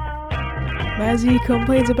 Mazzy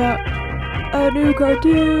complains about a new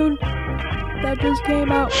cartoon that just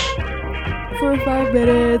came out for 5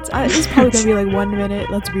 minutes. It's probably gonna be like 1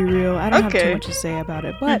 minute. Let's be real. I don't have too much to say about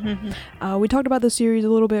it, but we talked about the series a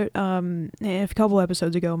little bit a couple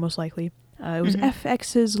episodes ago, most likely. It was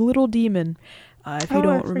FX's Little Demon. If you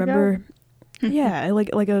don't remember, yeah,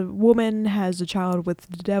 like a woman has a child with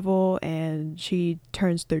the devil, and she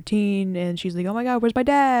turns 13, and she's like, "Oh my god, where's my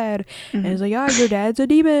dad?" And it's like, "Ah, your dad's a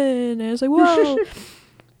demon." And it's like, whoa.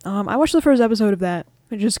 I watched the first episode of that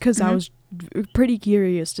just because I was pretty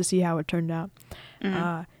curious to see how it turned out.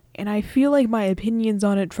 And I feel like my opinions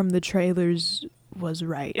on it from the trailers was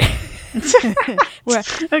right. Well,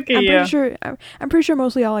 Okay, I'm pretty sure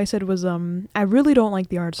mostly all I said was I really don't like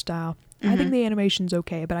the art style. I think the animation's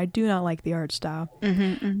okay, but I do not like the art style.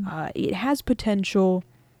 It has potential,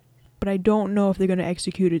 but I don't know if they're going to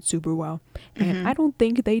execute it super well. And I don't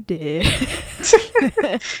think they did.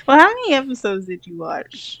 Well, how many episodes did you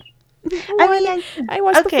watch? I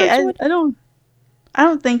watched the first one. I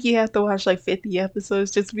don't think you have to watch like 50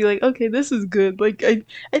 episodes just to be like, okay, this is good. Like I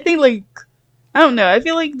think like I don't know. I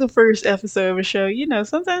feel like the first episode of a show,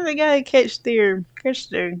 sometimes they gotta get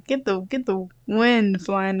the wind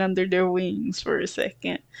flying under their wings for a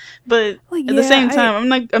second. But Like, at the same time,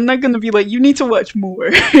 I'm not gonna be like, you need to watch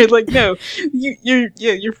more. Like, no,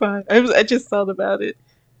 you're fine. I just thought about it.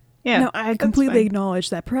 Yeah, no, I completely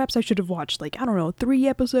acknowledge that. Perhaps I should have watched, like, I don't know, 3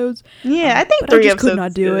 episodes. Yeah, I think but 3 I just episodes could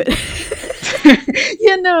not do good. it.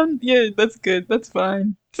 Yeah, that's good. That's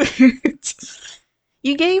fine.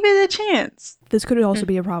 You gave it a chance. This could also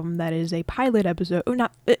be a problem that is a pilot episode, or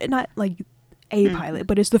not like a pilot,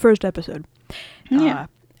 but it's the first episode. Yeah.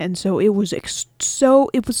 And so it was so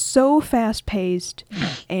fast paced,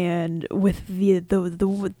 and with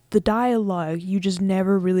the dialogue, you just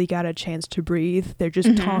never really got a chance to breathe. They're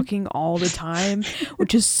just talking all the time,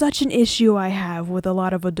 which is such an issue I have with a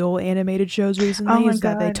lot of adult animated shows recently.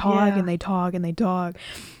 That they talk and they talk and they talk.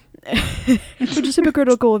 Which is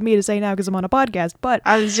hypocritical of me to say now because I'm on a podcast, but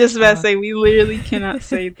I was just about to say we literally cannot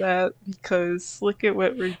say that because look at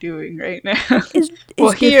what we're doing right now.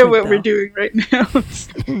 Hear what we're doing right now.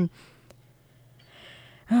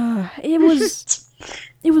 It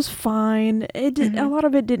was fine. A lot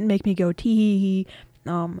of it didn't make me go tee hee hee.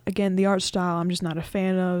 Again, the art style I'm just not a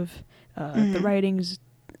fan of. The writing's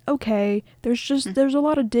okay. There's a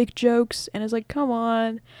lot of dick jokes, and it's like, come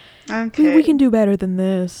on. Okay. We can do better than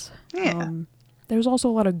this. Yeah. There's also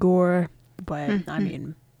a lot of gore, but I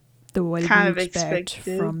mean, what kind you of expect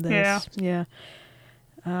from this? Yeah.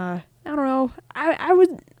 I don't know.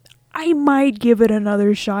 I might give it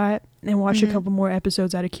another shot and watch a couple more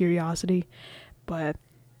episodes out of curiosity, but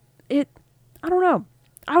I don't know.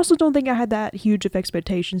 I also don't think I had that huge of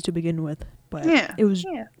expectations to begin with, but it was.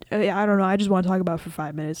 I don't know. I just want to talk about it for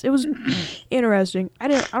 5 minutes. It was interesting. I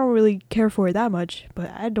don't really care for it that much, but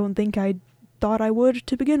I don't think I thought I would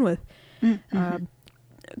to begin with.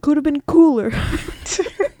 Could have been cooler.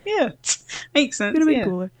 Yeah, makes sense. Could have been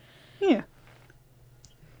cooler. Yeah.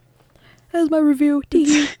 That was my review.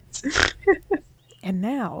 And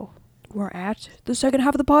now we're at the second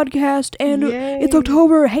half of the podcast, and it's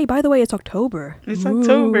October. Hey, by the way, it's October. It's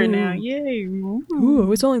October now. Yay.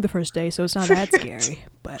 Ooh, it's only the first day, so it's not that scary,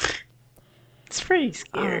 but it's pretty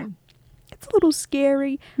scary. It's a little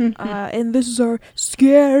scary. And this is our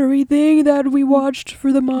scary thing that we watched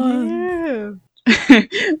for the month. Yeah.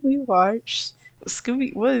 We watched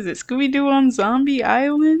what is it? Scooby-Doo on Zombie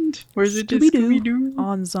Island? Or is it just Scooby-Doo?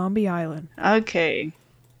 On Zombie Island. Okay.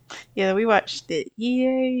 Yeah, we watched it.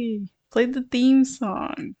 Yay. Played the theme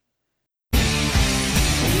song.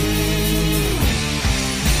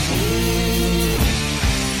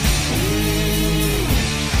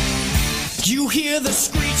 You hear the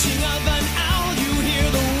screeching of an owl, you hear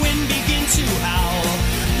the wind begin to howl.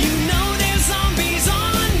 You know there's zombies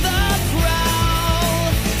on the prowl,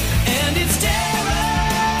 and it's terror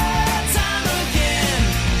time again.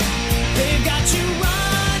 They've got you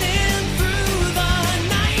running through the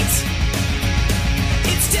night.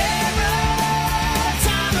 It's terror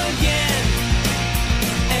time again,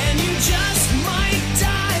 and you just might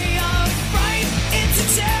die of fright. It's a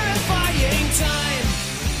terrifying time.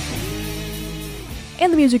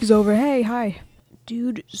 And the music is over. Hey, hi.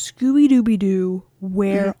 Dude, Scooby-Dooby-Doo,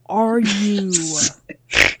 where are you?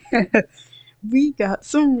 We got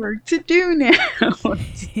some work to do now.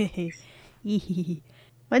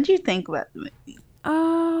 What'd you think about the movie?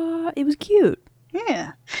 It was cute.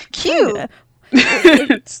 Yeah. Cute!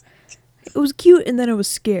 It was cute, and then it was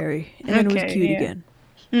scary. And then it was cute again.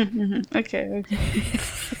 Okay.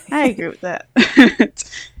 I agree with that.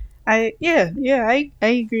 I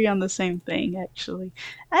agree on the same thing, actually.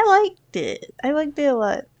 I liked it a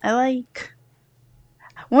lot.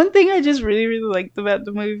 One thing I just really, really liked about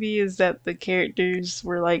the movie is that the characters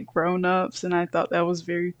were like grown-ups, and I thought that was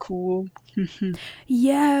very cool.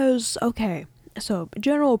 Yes, okay. So,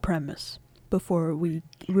 general premise, before we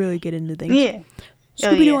really get into things. Yeah.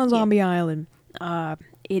 Scooby-Doo on Zombie Island.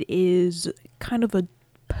 It is kind of a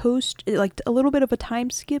like a little bit of a time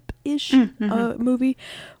skip ish movie,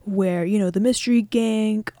 where the mystery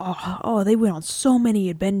gang, they went on so many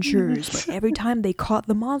adventures, but every time they caught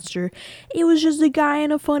the monster, it was just a guy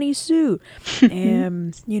in a funny suit.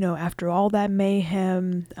 And after all that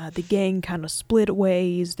mayhem, the gang kind of split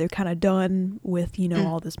ways. They're kind of done with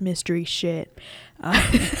all this mystery shit.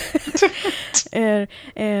 And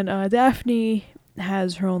Daphne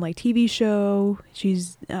has her own like TV show.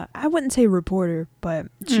 She's I wouldn't say reporter, but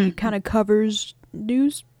she kind of covers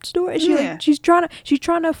news stories. She's trying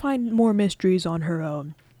to find more mysteries on her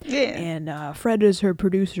own. Yeah. And Fred is her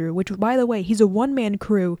producer, which, by the way, he's a one-man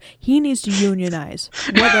crew. He needs to unionize.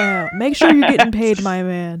 What the hell? Make sure you're getting paid, my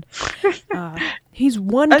man. He's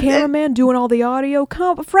one cameraman doing all the audio.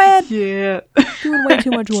 Come, Fred. Yeah. Doing way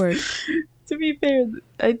too much work. To be fair,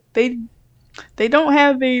 they don't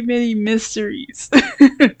have very many mysteries.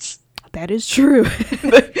 That is true.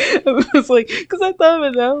 I was like, because I thought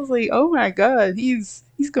of it, I was like, oh my god, he's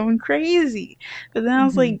going crazy. But then I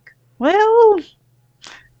was like, well,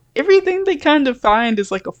 everything they kind of find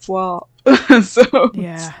is like a flop. So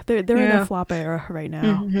yeah, they're in a flop era right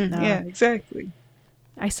now. Yeah, exactly.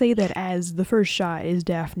 I say that as the first shot is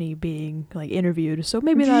Daphne being like interviewed, so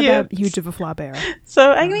maybe not that huge of a flop era.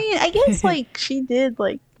 So I mean, I guess like she did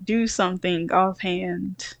like do something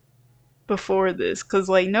offhand before this, because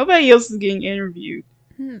like nobody else is getting interviewed.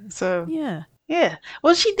 So yeah.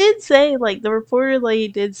 Well, she did say, like, the reporter lady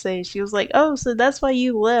did say, she was like, oh, so that's why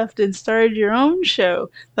you left and started your own show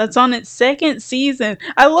that's on its second season.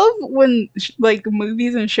 I love when like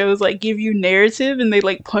movies and shows like give you narrative and they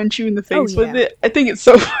like punch you in the face with it. I think it's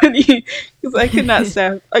so funny because I could not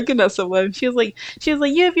stop laughing. She was like,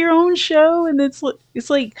 you have your own show and it's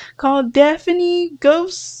like called Daphne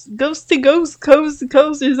Ghost to Ghost, Coast to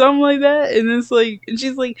Coast, or something like that. And it's like, and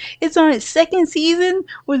she's like, it's on its second season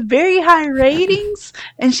with very high ratings.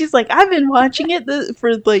 And she's like, I've been watching it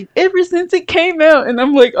for like ever since it came out. And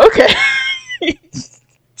I'm like, okay.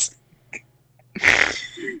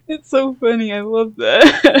 It's so funny. I love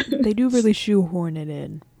that. They do really shoehorn it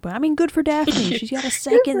in. But I mean, good for Daphne. She's got a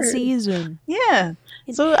second season. Yeah.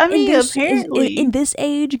 So I mean, apparently in this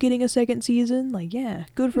age, getting a second season, like, yeah,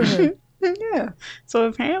 good for her. Yeah. So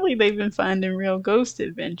apparently they've been finding real ghost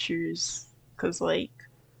adventures. Cause like,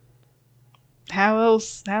 how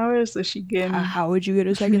else is she getting? How would you get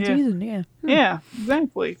a second season? Yeah. Yeah.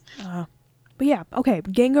 Exactly. But yeah, okay.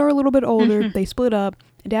 Gang are a little bit older. They split up.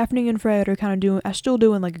 Daphne and Fred are still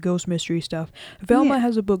doing like ghost mystery stuff. Velma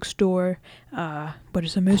has a bookstore, but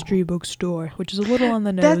it's a mystery bookstore, which is a little on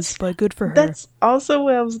the nose, but good for her. That's also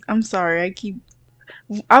what I'm sorry.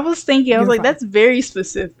 I was thinking, I was like, that's very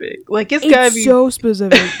specific. Like, it's gotta be so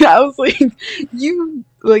specific. I was like,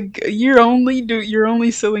 you're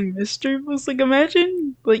only selling mystery books. Like,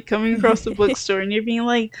 imagine like coming across the bookstore and you're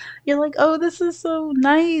like, oh, this is so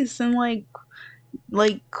nice and like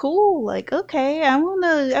cool, like, okay, I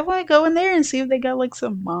wanna go in there and see if they got like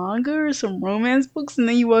some manga or some romance books, and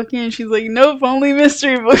then you walk in and she's like, nope, only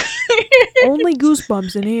mystery books. Only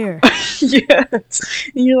Goosebumps in here. Yes.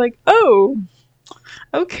 And you're like, oh,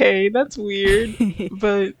 okay, that's weird.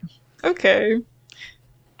 But okay.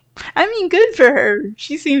 I mean, good for her.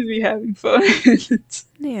 She seems to be having fun.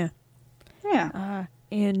 Yeah.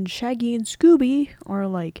 And Shaggy and Scooby are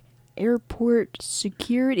like airport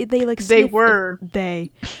security. They were.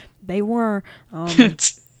 I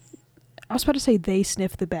was about to say they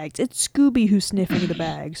sniff the bags. It's Scooby who's sniffing the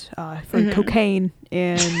bags for cocaine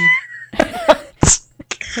and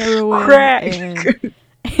heroin,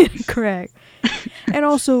 and crack, and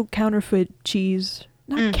also counterfeit cheese.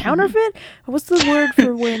 Not counterfeit. What's the word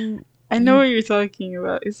for when? I know what you're talking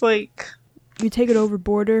about. It's like you take it over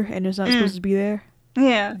border and it's not supposed to be there.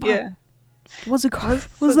 Yeah, but, yeah. What's it called?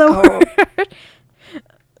 What's that word?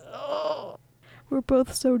 Oh, we're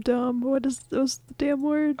both so dumb. What's the damn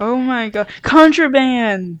word? Oh my god.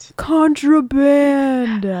 Contraband!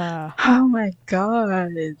 Contraband! Oh my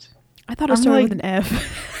god. I thought it started with an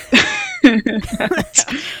F.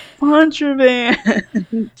 Contraband!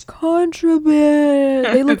 Contraband!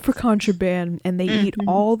 They look for contraband and they eat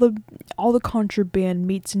all the contraband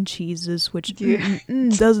meats and cheeses, which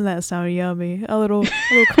doesn't that sound yummy? A little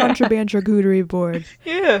contraband charcuterie board.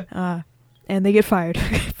 Yeah. And they get fired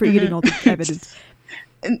for eating all the evidence.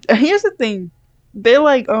 And here's the thing. They're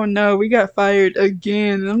like, oh no, we got fired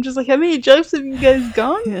again. And I'm just like, how many jokes have you guys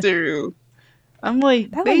gone through? I'm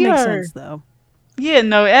like, that makes sense though. Yeah,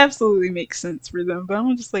 no, it absolutely makes sense for them. But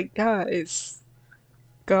I'm just like, guys,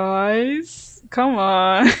 come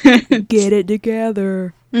on. Get it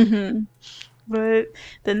together. But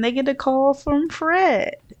then they get a call from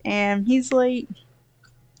Fred. And he's like,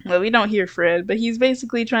 Well, we don't hear Fred, but he's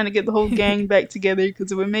basically trying to get the whole gang back together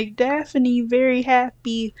because it would make Daphne very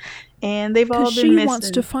happy, and they've all Because been she missing.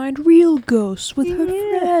 wants to find real ghosts with her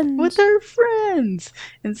Yeah, friends. with her friends.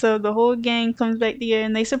 And so the whole gang comes back together,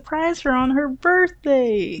 and they surprise her on her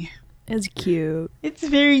birthday. It's cute. It's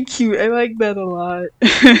very cute. I like that a lot.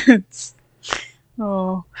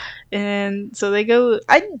 Oh, and so they go.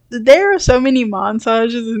 There are so many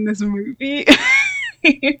montages in this movie.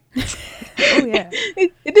 Oh yeah.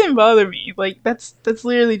 It didn't bother me. Like that's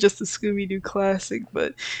literally just a Scooby Doo classic.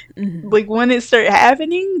 But like when it started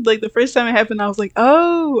happening, like the first time it happened, I was like,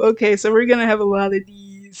 oh, okay, so we're gonna have a lot of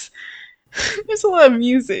these. There's a lot of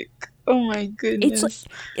music. Oh my goodness.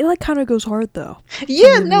 It like kind of goes hard though.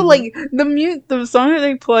 Yeah, no, like the song that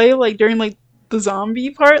they play like during like the zombie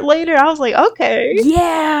part later, I was like, okay.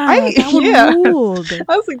 Yeah, that one ruled.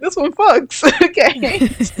 I was like, this one fucks. Okay.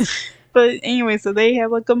 But anyway, so they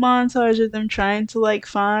have like a montage of them trying to like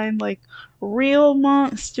find like real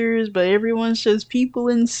monsters, but everyone's just people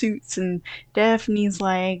in suits, and Daphne's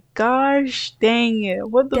like, gosh dang it,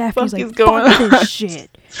 what the Daphne's fuck like, is going fuck on? this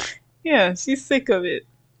shit. Yeah, she's sick of it.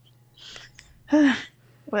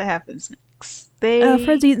 What happens next?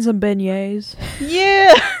 Fred's eating some beignets.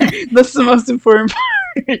 Yeah, that's the most important part.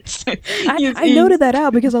 I noted that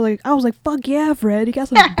out because I was like, fuck yeah, Fred, you got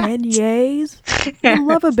some beignets. I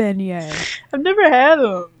love a beignet. I've never had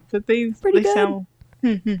them, but they Pretty good. sound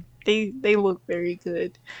they look very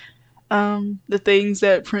good. The things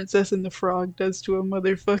that Princess and the Frog does to a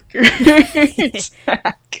motherfucker.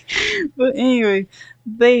 But anyway,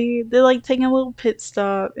 they're like taking a little pit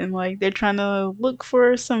stop, and like they're trying to look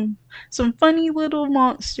for some funny little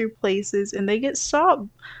monster places, and they get stopped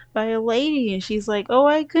by a lady, and she's like, oh,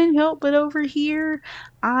 I couldn't help but over here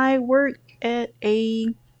I work at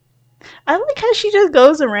a I like how she just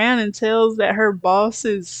goes around and tells that her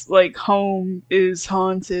boss's like home is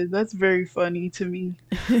haunted. That's very funny to me.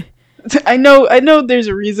 I know there's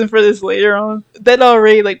a reason for this later on. That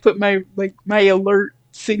already like put my alert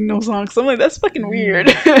signals on, because I'm like, that's fucking weird.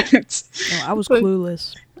 I was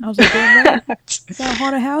clueless. I was like, damn right. Is that a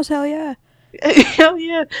haunted house? Hell yeah. Hell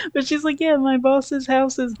yeah. But she's like, yeah, my boss's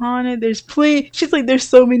house is haunted. She's like, there's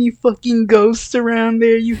so many fucking ghosts around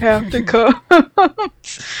there, you have to come.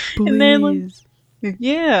 And then like,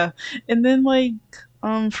 yeah. And then like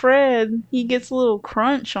Fred, he gets a little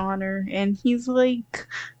crunch on her, and he's like,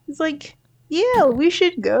 yeah, we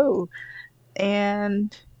should go.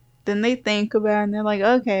 And then they think about it, and they're like,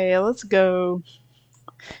 okay, let's go.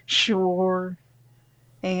 Sure.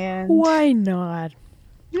 And why not?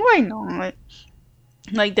 why not?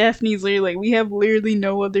 Like, Daphne's literally like, we have literally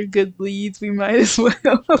no other good leads, we might as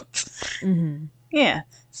well. Yeah,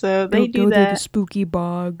 so they go do through the that. spooky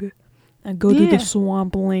bog and go through the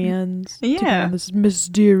swamplands to go on this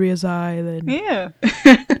mysterious island. Yeah.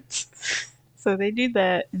 So they do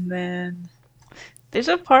that, and then there's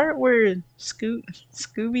a part where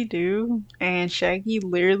Scooby-Doo and Shaggy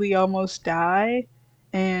literally almost die,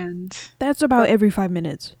 and That's about every 5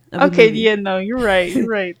 minutes. Of the okay, movie. yeah, no, you're right.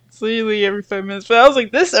 It's literally every 5 minutes. But I was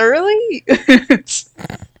like, this early?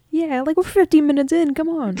 Yeah, like we're 15 minutes in. Come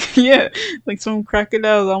on. Yeah, like some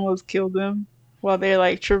crocodiles almost killed them while they're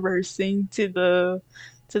like traversing to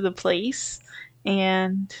the place,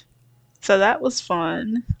 and so that was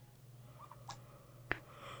fun.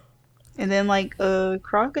 And then like a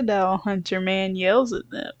crocodile hunter man yells at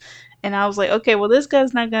them. And I was like, okay, well, this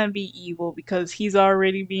guy's not gonna be evil because he's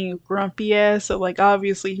already being a grumpy ass. So like,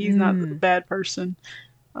 obviously, he's not the bad person.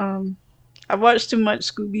 I watched too much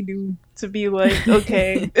Scooby Doo to be like,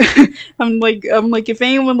 okay. I'm like, if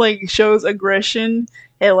anyone like shows aggression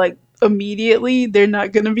at like immediately, they're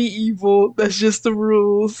not gonna be evil. That's just the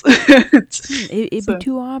rules. It'd be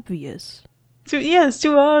too obvious. It's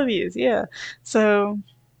too obvious. Yeah. So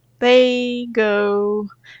they go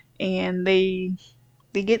and they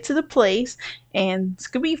get to the place, and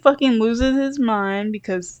Scooby fucking loses his mind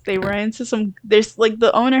because they run into there's like,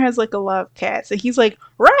 the owner has like a lot of cats, and he's like,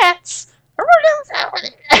 rats.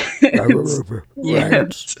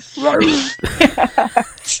 Yes.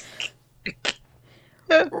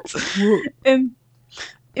 And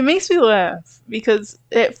it makes me laugh because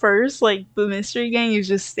at first, like, the mystery gang is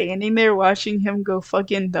just standing there watching him go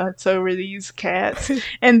fucking nuts over these cats,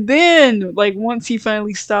 and then like once he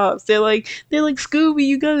finally stops, they're like, Scooby,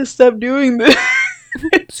 you gotta stop doing this.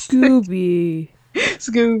 Scooby,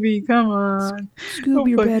 come on. Scooby,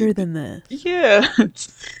 you're better than this. Yeah.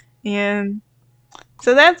 And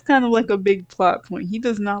so that's kind of like a big plot point. He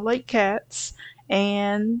does not like cats,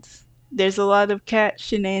 and there's a lot of cat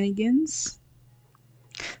shenanigans.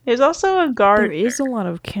 There's also a There gardener. is a lot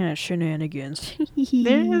of kind of shenanigans.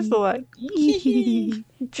 There is a lot.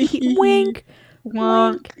 Wink.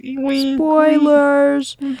 Wink. Wink.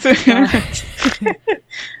 Spoilers.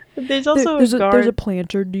 There's also there's a there's a gardener.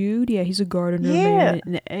 planter dude. Yeah, he's a gardener Yeah.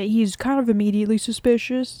 man. And he's kind of immediately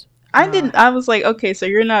suspicious. I was like, okay, so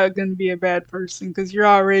you're not gonna be a bad person because you're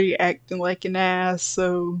already acting like an ass,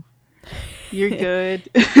 so you're good.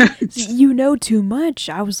 You know too much.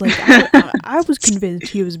 I was like, I was convinced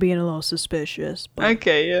he was being a little suspicious. But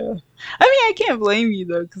Okay, yeah. I mean, I can't blame you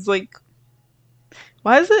though, because like,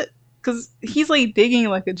 why is it? Because he's like digging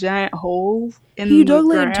like a giant hole in he the dug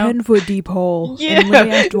like a ground. 10-foot deep hole. Yeah, And when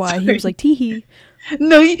he asked why, it's he was like, tee-hee.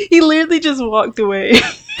 No, he literally just walked away.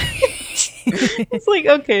 It's like,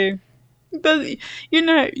 okay, you're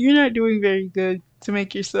not doing very good to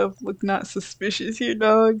make yourself look not suspicious here,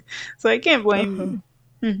 dog. So I can't blame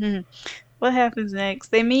you. What happens next?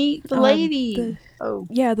 They meet the lady. Oh,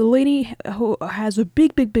 Yeah, the lady who has a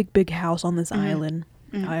big house on this island.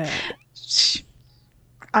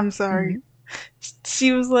 I'm sorry.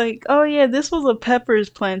 She was like, "Oh yeah, this was a peppers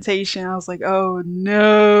plantation." I was like, "Oh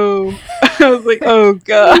no!" I was like, "Oh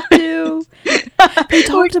god." Ew. They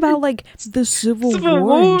talked about like the Civil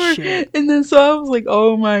War and shit. and then so I was like,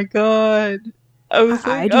 "Oh my god!" I was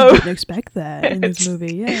I like, just "Oh, didn't expect that in this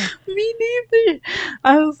movie. Yeah. me neither."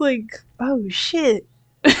 I was like, "Oh shit."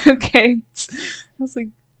 Okay. I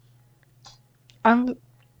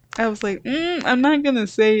was like, I'm not gonna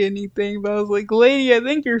say anything, but I was like, lady, I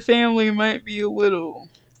think your family might be a little,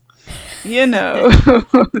 And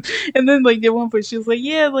then like at one point she was like,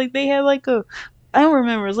 yeah, like they had like I don't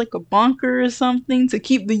remember, it was like a bunker or something to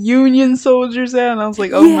keep the Union soldiers out, and I was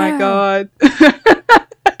like, oh my Yeah. god.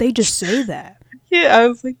 They just say that. Yeah, I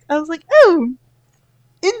was like, oh,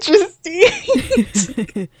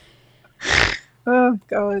 interesting. Oh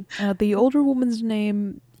god. The older woman's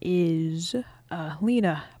name is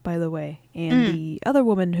Lena, by the way, and the other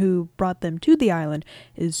woman who brought them to the island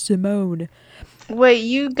is Simone. Wait,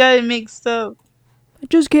 you got it mixed up.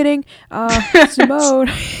 Just kidding. Simone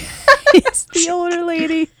is the older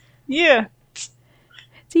lady. Yeah.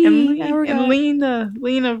 See, And, I forgot.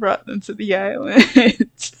 Lena brought them to the island.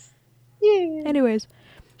 Yeah. Anyways,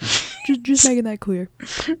 just making that clear.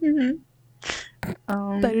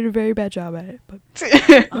 I did a very bad job at it, but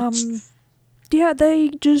yeah, they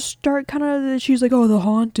just start kind of. She's like, "Oh, the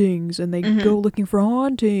hauntings," and they go looking for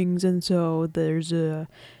hauntings, and so there's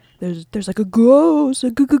like a ghost,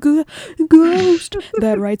 ghost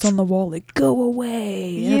that writes on the wall like "Go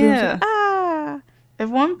away." And everyone's Yeah. like, ah. At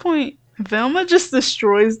one point, Velma just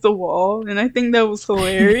destroys the wall, and I think that was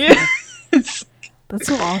hilarious. That's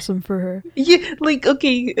so awesome for her. Yeah, like,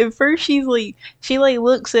 okay, at first she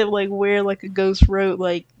looks at like where like a ghost wrote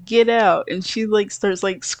like get out, and she like starts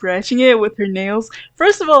like scratching it with her nails.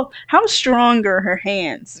 First of all, how strong are her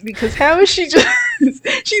hands? Because how is she just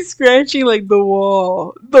she's scratching like the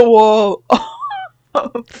wall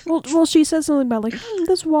Well, she says something about like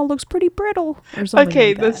this wall looks pretty brittle or something. Okay,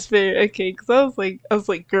 like that. that's fair. Okay, because I was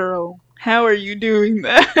like, girl, how are you doing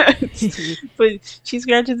that? But she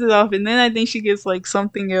scratches it off, and then I think she gets like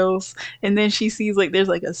something else, and then she sees like there's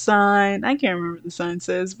like a sign. I can't remember what the sign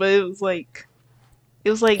says, but it was like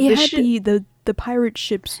It the had ship. the pirate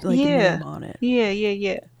ship's like Yeah. name on it.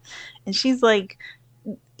 Yeah. And she's like,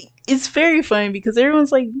 it's very funny because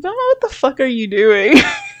everyone's like, Velma, what the fuck are you doing?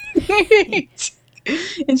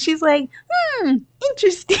 And she's like,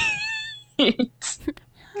 interesting.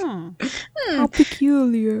 How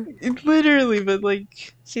peculiar. Literally, but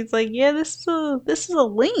like she's like, yeah, this is a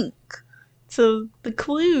link to the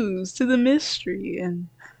clues to the mystery, and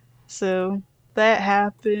so that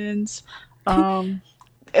happens.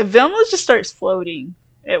 Velma just starts floating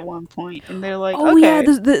at one point, and they're like, Oh okay. yeah,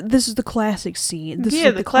 this is the classic scene. This Yeah,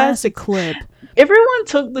 is the the classic classic- clip. Everyone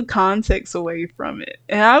took the context away from it,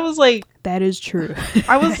 and I was like, That is true.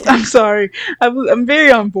 I'm sorry. I'm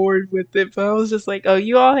very on board with it, but I was just like, oh,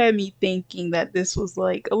 you all had me thinking that this was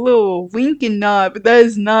like a little wink and nod, but that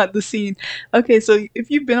is not the scene. Okay, so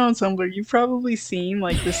if you've been on Tumblr, you've probably seen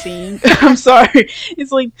like the scene. I'm sorry.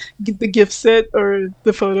 It's like the gift set or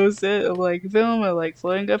the photo set of like Velma like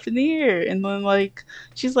floating up in the air, and then like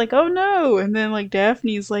she's like, oh no, and then like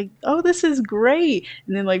Daphne's like, oh, this is great,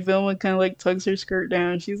 and then like Velma kind of like tugs her skirt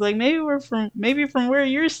down. She's like, maybe from where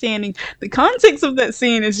you're standing. The context of that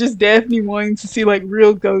scene is just Daphne wanting to see like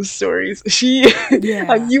real ghost stories. She, Yeah.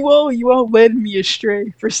 like, you all led me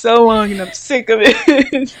astray for so long, and I'm sick of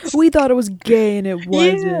it. We thought it was gay and it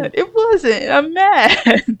wasn't. Yeah, it wasn't. I'm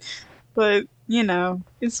mad, but you know,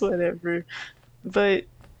 it's whatever. But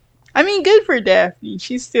I mean, good for Daphne.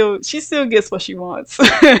 She still gets what she wants.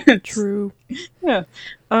 True. Yeah.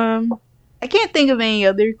 I can't think of any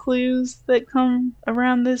other clues that come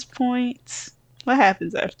around this point. What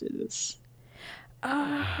happens after this?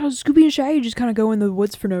 Scooby and Shaggy just kind of go in the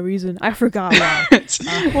woods for no reason. I forgot why.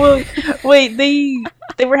 Well, wait,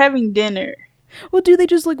 they were having dinner. Well, do they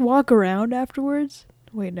just like walk around afterwards?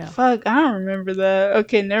 Wait, no. Fuck, I don't remember that.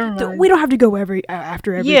 Okay, never mind. We don't have to go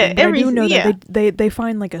after everything. Yeah, but I do know that they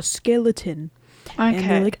find like a skeleton. Okay. And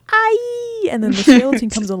they're like, "Aye!" And then the skeleton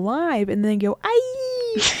comes alive, and then they go,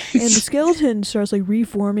 "Aye!" And the skeleton starts like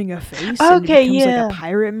reforming a face. And Okay, becomes yeah. like a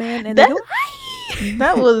pirate man, and That- they go, "Aye!"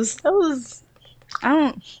 that was I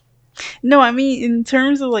don't no, I mean in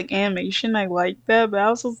terms of like animation I like that, but I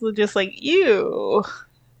was also just like, ew.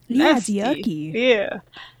 Yeah, it's Nasty. yucky. Yeah.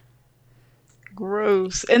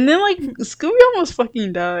 Gross. And then like Scooby almost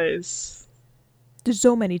fucking dies. There's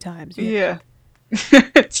so many times. Yeah.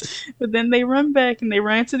 But then they run back and they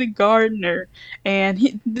run to the gardener and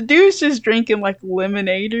the dude's just drinking like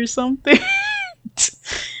lemonade or something.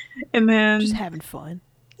 And then Just having fun.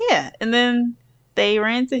 yeah, and then they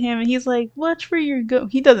ran to him and he's like, "Watch for your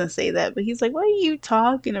ghost." He doesn't say that, but he's like, "What are you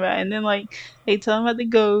talking about?" And then like they tell him about the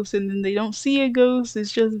ghost, and then they don't see a ghost.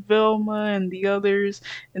 It's just Velma and the others.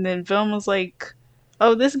 And then Velma's like,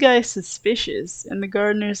 "Oh, this guy's suspicious." And the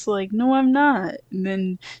gardener's like, "No, I'm not." And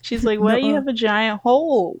then she's like, "Why do you Nuh-uh. have a giant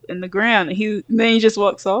hole in the ground?" And then he just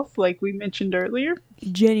walks off, like we mentioned earlier.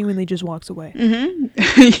 Genuinely just walks away.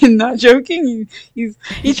 You're not joking.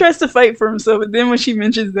 He tries to fight for himself, but then when she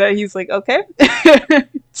mentions that, he's like, "Okay,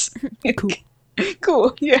 Cool.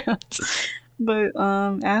 cool, yeah." But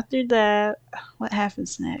after that, what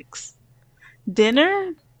happens next?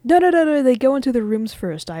 Dinner? No. They go into the rooms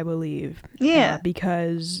first, I believe. Yeah.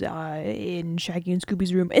 Because in Shaggy and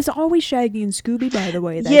Scooby's room, it's always Shaggy and Scooby, by the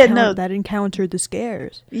way. That encountered the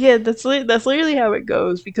scares. Yeah, that's literally how it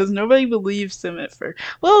goes because nobody believes them at first.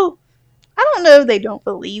 Well, I don't know if they don't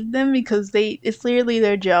believe them because it's literally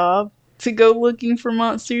their job to go looking for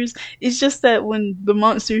monsters. It's just that when the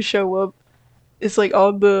monsters show up, it's like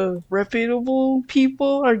all the reputable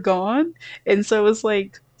people are gone, and so it's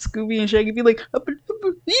like Scooby and Shaggy be like,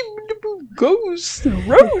 "Ghost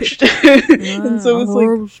roast," and so it's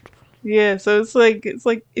like, yeah, so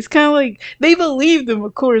it's kind of like they believe them,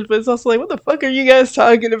 of course, but it's also like, what the fuck are you guys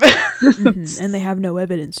talking about? And they have no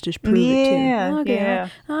evidence to prove it Yeah, too. Okay, yeah.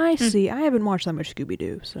 I see. I haven't watched that much Scooby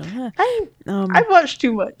Doo, so. I watched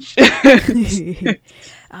too much.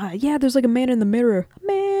 Yeah, there's like a man in the mirror. A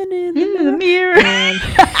man in the In the mirror. mirror.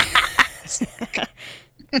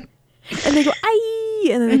 And they go, "Aye!"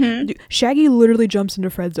 And then Shaggy literally jumps into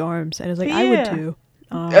Fred's arms and is like, "I would Yeah. too."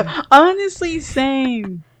 Honestly,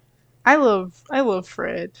 same. I love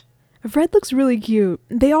Fred. Fred looks really cute.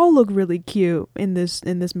 They all look really cute in this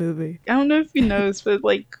movie. I don't know if you noticed, but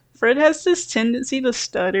like Fred has this tendency to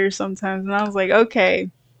stutter sometimes, and I was like, okay.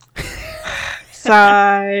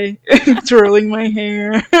 Sigh, twirling my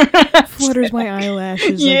hair, Flutters my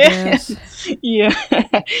eyelashes. Yeah. I guess. Yeah,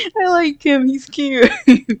 I like him. He's cute.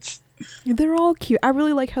 They're all cute. I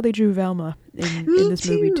really like how they drew Velma in this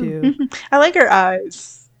movie too. I like her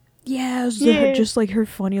eyes. Yeah, Yeah. just like her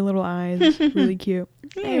funny little eyes. Really cute.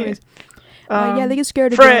 Yeah. Anyways, yeah, they get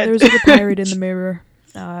scared Fred. again. There's like a pirate in the mirror.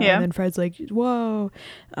 Yeah. And then Fred's like, "Whoa."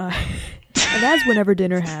 And that's whenever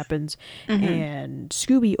dinner happens. And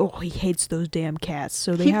Scooby, he hates those damn cats.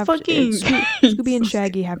 So they He have fucking Scooby and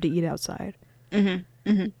Shaggy have to eat outside. And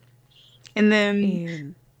then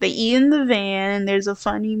And they eat in the van, and there's a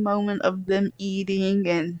funny moment of them eating,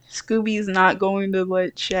 and Scooby's not going to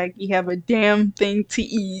let Shaggy have a damn thing to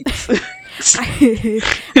eat.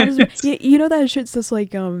 you know that shit's just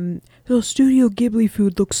like the Studio Ghibli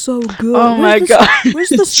food looks so good. Oh my God. Where's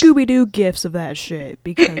the Scooby Doo gifs of that shit?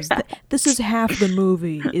 Because this is half the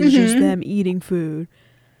movie is just them eating food.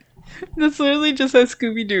 That's literally just how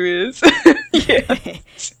Scooby-Doo is. Yeah.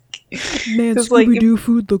 Man, It's like Scooby Doo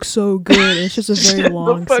food looks so good. And it's just a very Shut the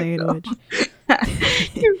long fuck sandwich.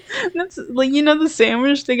 That's like, you know, the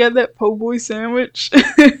sandwich, they got that po' boy sandwich.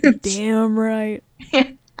 Damn right.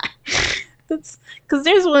 That's because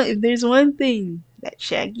there's one thing that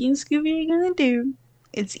Shaggy and Scooby are gonna do,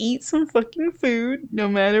 it's eat some fucking food no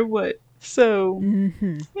matter what. So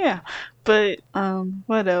yeah, but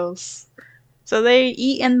what else? So they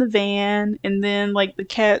eat in the van, and then like the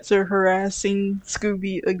cats are harassing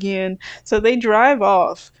Scooby again. So they drive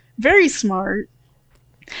off. Very smart.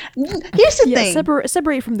 Here's the Yeah, thing.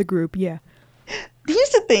 separate from the group. Yeah. Here's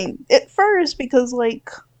the thing. At first, because like,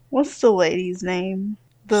 what's the lady's name?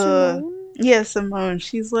 The Simone? Yeah, Simone.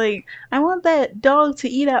 She's like, I want that dog to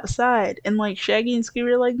eat outside, and like Shaggy and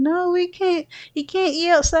Scooby are like, no, we can't. He can't eat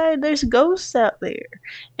outside. There's ghosts out there.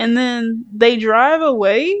 And then they drive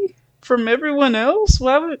away from everyone else.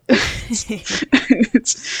 Why would?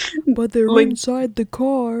 It's But they're like, inside the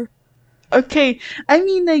car. okay, I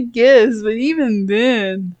mean, I guess, but even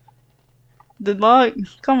then, the dog.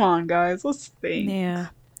 Come on, guys, let's think. Yeah,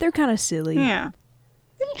 they're kind of silly. Yeah,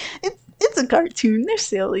 it's a cartoon. They're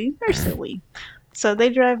silly. They're silly. So they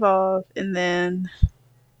drive off, and then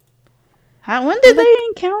when did they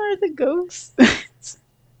encounter the ghost?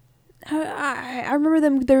 I remember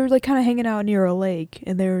them. They were like kind of hanging out near a lake,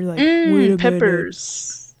 and they were like, "Wait a minute."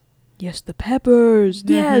 Peppers. Yes, the peppers.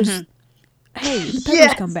 Yes. Hey, the peppers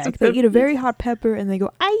Yes, come the back. They eat a peppers. very hot pepper, and they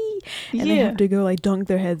go, "Aye!" And they Yeah. have to go like dunk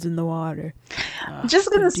their heads in the water. Just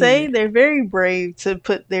but gonna say dude, they're very brave to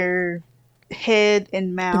put their head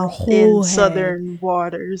and mouth whole in head. southern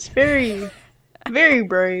waters. Very, very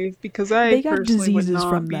brave, because I They got personally would diseases not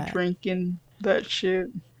from be that. drinking that shit.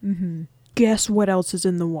 Guess what else is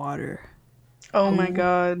in the water? Oh my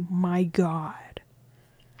god. My God.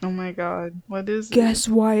 Oh my god. What is Guess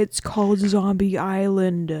why it's called Zombie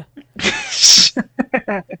Island? it?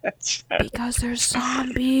 Because there's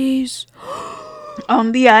zombies.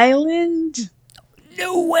 On the island?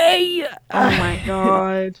 No way. Oh my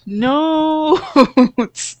god. No!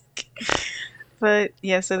 But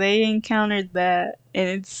yeah, so they encountered that, and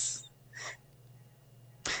it's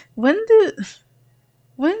when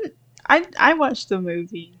I watched the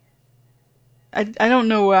movie. I don't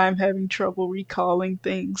know why I'm having trouble recalling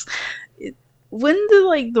things. When did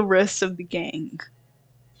like the rest of the gang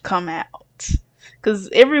come out? Because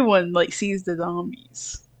everyone like sees the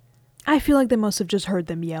zombies. I feel like they must have just heard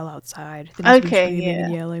them yell outside. They must have been Okay, screaming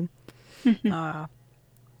and yeah. yelling.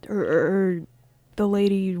 Or the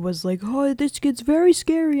lady was like, "Oh, this gets very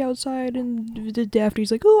scary outside," and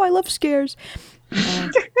Daphne's like, "Oh, I love scares."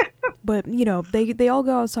 But you know, they all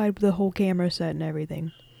go outside with the whole camera set and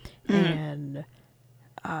everything, and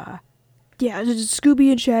yeah, just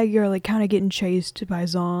Scooby and Shaggy are like kind of getting chased by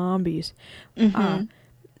zombies, and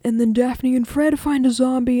then Daphne and Fred find a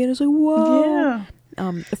zombie, and it's like, whoa. Yeah.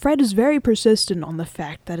 Fred is very persistent on the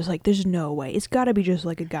fact that it's like, there's no way. It's gotta be just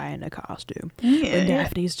like a guy in a costume. Yeah. And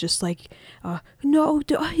Daphne's just like, no,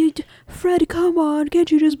 Fred, come on. Can't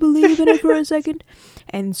you just believe in it for a second?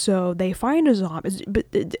 And so they find a zombie, but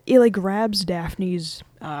it like grabs Daphne's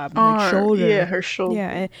like shoulder. Yeah, her shoulder.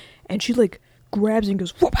 Yeah, and she like grabs it and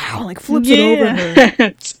goes, whoop, and like flips it over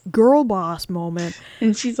her. Girl boss moment.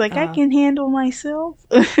 And she's like, I can handle myself.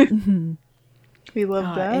 We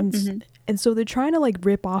love that. And so they're trying to like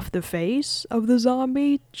rip off the face of the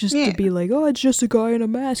zombie just to be like, oh, it's just a guy in a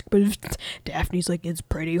mask. But Daphne's like, it's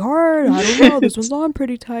pretty hard. I don't know. This one's on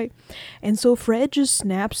pretty tight. And so Fred just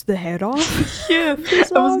snaps the head off. Yeah, the I was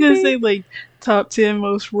gonna zombie. say like top 10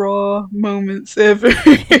 most raw moments ever.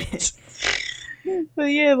 But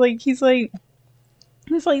yeah, like he's like,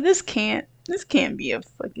 this can't be a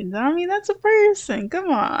fucking zombie. That's a person. Come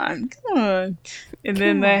on. And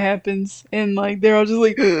then that happens, and like they're all just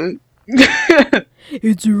like,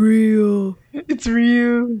 It's real. it's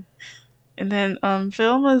real. And then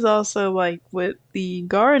Filma's also like with the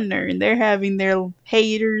gardener, and they're having their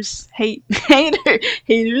haters. They're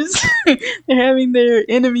having their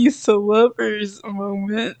enemies to lovers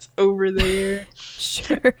moment over there.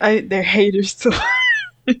 Sure. They're haters to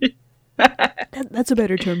That's a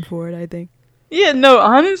better term for it, I think. Yeah, no,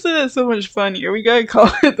 honestly, that's so much funnier. We gotta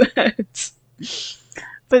call it that.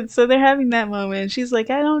 But so they're having that moment, and she's like,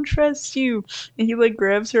 I don't trust you. And he like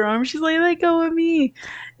grabs her arm. She's like, let go of me.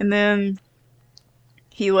 And then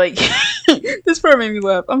he like, this part made me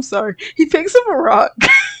laugh. I'm sorry. He picks up a rock.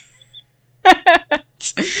 And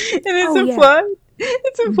it's implied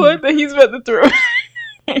that he's about to throw it.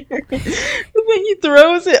 But then he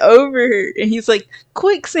throws it over her, and he's like,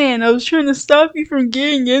 quicksand, I was trying to stop you from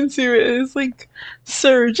getting into it. And it's like,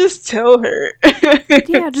 sir, just tell her.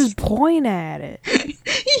 Yeah, just point at it.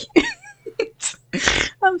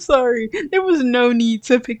 I'm sorry, there was no need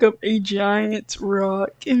to pick up a giant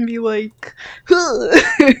rock and be like,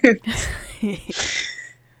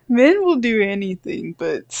 men will do anything,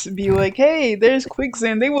 but be like, hey, there's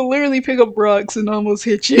quicksand. They will literally pick up rocks and almost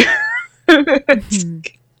hit you.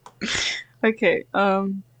 Okay,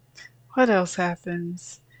 what else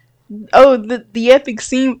happens? Oh, the epic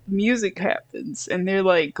scene with music happens, and they're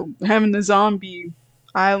like having the zombie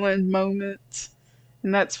island moment,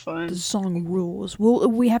 and that's fun. The song rules.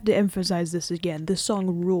 We have to emphasize this again. The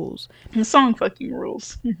song rules. The song fucking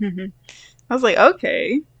rules. I was like,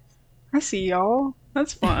 okay, I see y'all.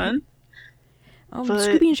 That's fun.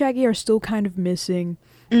 Scooby and Shaggy are still kind of missing.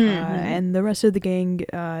 And the rest of the gang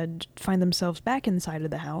find themselves back inside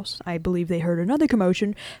of the house. I believe they heard another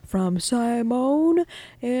commotion from Simone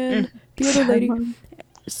and the other lady.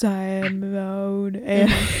 Simone.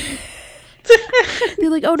 And they're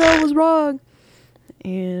like, oh no, what's wrong?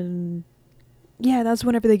 And yeah, that's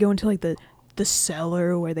whenever they go into like the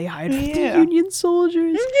cellar where they hide the Union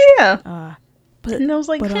soldiers. Yeah. And I was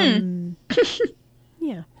like, yeah.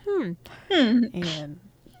 And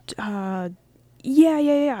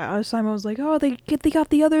yeah. Simon was like, oh, they got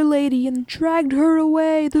the other lady and dragged her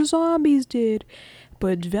away. The zombies did.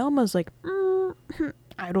 But Velma's like,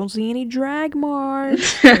 I don't see any drag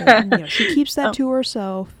marks. And, she keeps that to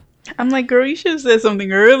herself. I'm like, girl, you should have said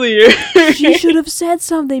something earlier. She should have said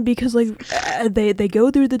something because, like, they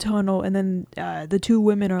go through the tunnel and then the two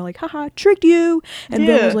women are like, haha, tricked you. And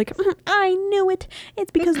Velma's like, I knew it.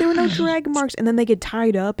 It's because there were no drag marks. And then they get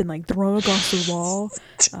tied up and, like, thrown across the wall.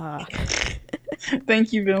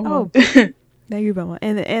 Thank you, Velma. Oh, thank you, Velma.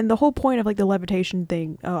 And the whole point of, like, the levitation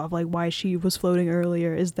thing of, like, why she was floating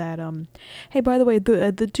earlier is that, hey, by the way,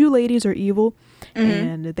 the two ladies are evil.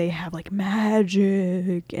 And they have like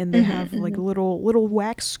magic, and they have like little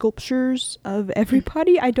wax sculptures of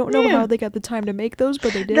everybody. I don't know how they got the time to make those,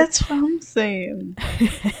 but they did. That's what I'm saying.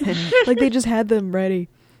 Like they just had them ready.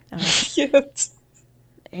 Yes.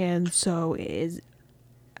 And so I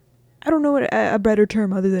don't know a better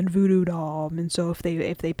term other than voodoo doll. And so if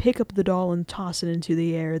they pick up the doll and toss it into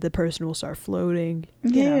the air, the person will start floating.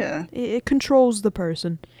 Yeah. It controls the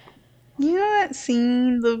person. You know that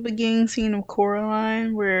scene, the beginning scene of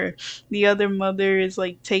Coraline, where the other mother is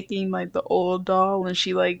like taking like the old doll and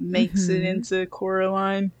she like makes it into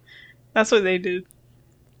Coraline? That's what they did.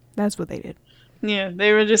 That's what they did. Yeah,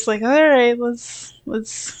 they were just like, all right, let's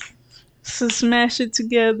smash it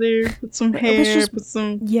together, put some hair, put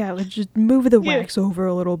some... Yeah, let's just move the wax over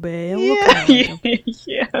a little bit.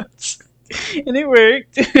 Yeah. And it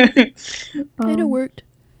worked. And it worked.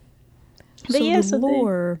 But so the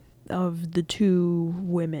lore of the two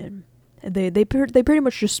women, they pretty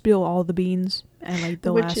much just spill all the beans in like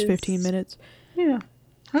the last 15 minutes. Yeah.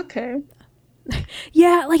 Okay.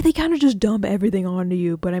 Yeah, like they kind of just dump everything onto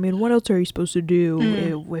you, but I mean, what else are you supposed to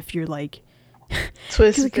do if you're like...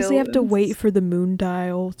 Because they have to wait for the moon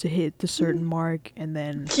dial to hit the certain mark, and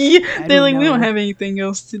then they're like, we don't have anything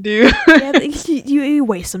else to do. Yeah, you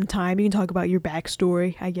waste some time. You can talk about your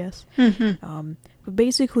backstory, I guess. But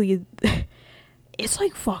basically, it's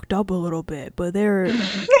like fucked up a little bit. But they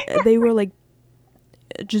were like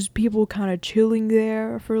just people kind of chilling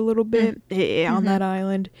there for a little bit on that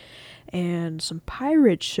island. And some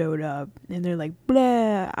pirates showed up, and they're like,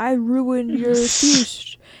 blah, I ruined your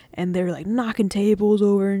feast. And they're like knocking tables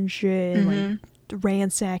over and shit, and like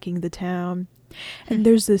ransacking the town. And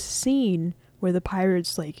there's this scene where the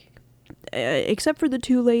pirates, like, except for the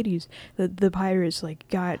two ladies, the pirates like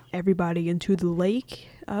got everybody into the lake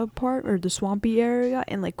part, or the swampy area,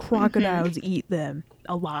 and like crocodiles eat them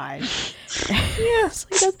alive. Yes,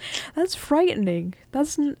 like, that's frightening.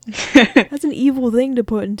 That's an evil thing to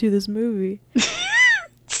put into this movie.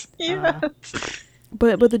 Yeah.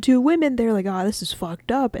 But the two women, they're like, oh, this is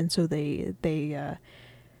fucked up, and so they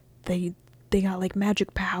got like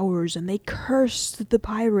magic powers, and they cursed the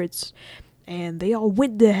pirates, and they all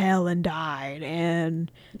went to hell and died, and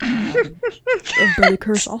but the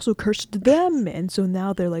curse also cursed them, and so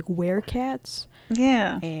now they're like werecats.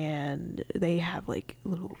 Yeah. And they have like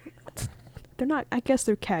little... They're not... I guess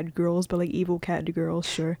they're cat girls, but like evil cat girls,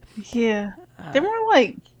 sure. Yeah. They're more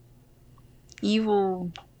like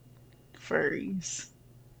evil furries.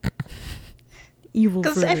 Evil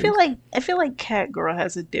furries. Because I feel like cat girl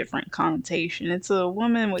has a different connotation. It's a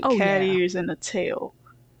woman with cat ears and a tail.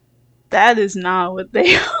 That is not what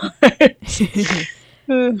they are.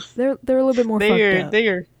 They're a little bit more fucked up.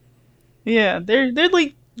 They're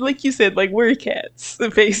like you said, like we're cats,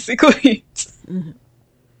 basically.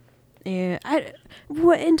 And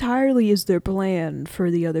what entirely is their plan for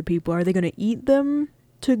the other people? Are they going to eat them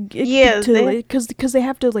because they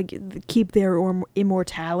have to like keep their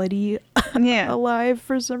immortality alive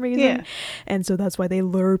for some reason? Yeah. And so that's why they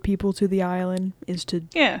lure people to the island, is to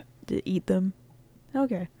eat them.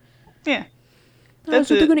 Okay. Yeah. So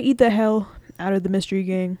they're going to eat the hell out of the mystery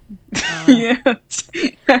gang.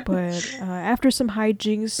 But after some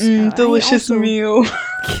hijinks, delicious meal.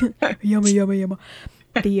 Yummy.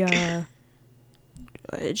 The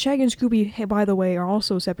Shaggy and Scooby, hey, by the way, are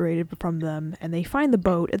also separated from them, and they find the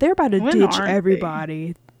boat. They're about to ditch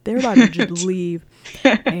everybody. They're about to just leave,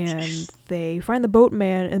 and they find the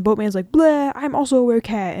boatman, and the boatman's like, blah, I'm also a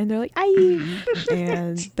werecat, and they're like, aye,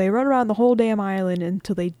 and they run around the whole damn island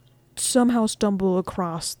until they somehow stumble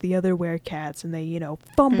across the other werecats, and they, you know,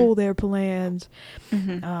 fumble their plans.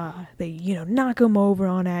 They, you know, knock them over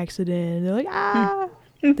on accident. They're like, ah!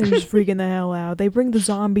 They're just freaking the hell out. They bring the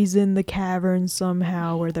zombies in the cavern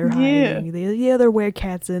somehow where they're hiding. The other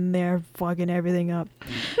werecats in there fucking everything up.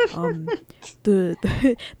 The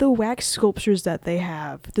wax sculptures that they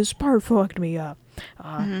have. This part fucked me up.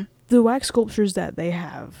 The wax sculptures that they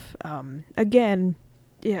have. Again,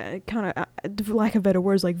 yeah, kind of, for lack of better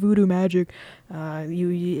words, like voodoo magic.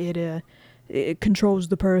 It controls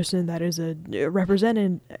the person that is a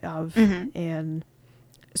representative of, and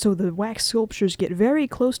so the wax sculptures get very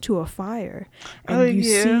close to a fire, and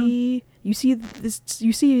you see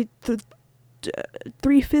the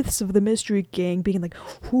 3/5 of the mystery gang being like,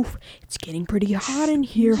 "Oof, it's getting pretty hot in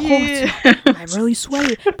here. I'm really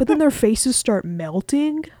sweaty." But then their faces start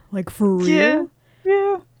melting, like for real.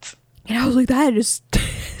 Yeah. And I was like, that is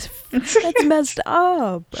that's messed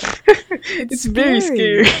up. It's very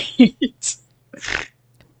scary.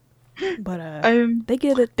 But they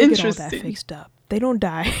get all that fixed up. They don't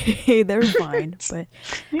die. They're fine. But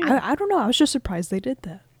I don't know. I was just surprised they did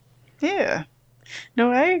that. Yeah.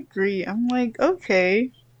 No, I agree. I'm like,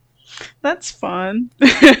 okay, that's fun.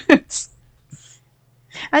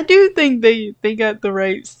 I do think they got the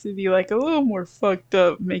rights to be like a little more fucked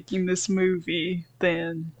up making this movie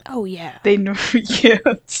than they know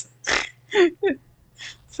yet.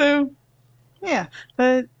 So, yeah.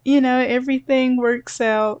 But, you know, everything works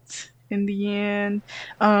out in the end.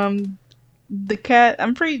 The cat,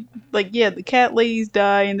 I'm pretty, like, the cat ladies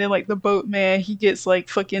die, and then, like, the boatman, he gets, like,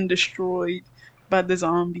 fucking destroyed by the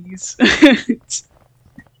zombies.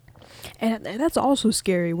 And that's also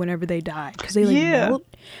scary whenever they die, because they, like, melt.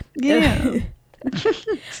 Yeah.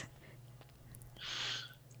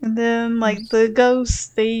 And then, like, the ghosts,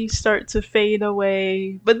 they start to fade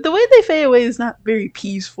away. But the way they fade away is not very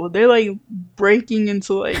peaceful. They're, like, breaking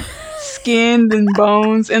into, like, skin and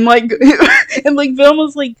bones. And, like,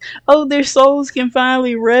 Velma's like, oh, their souls can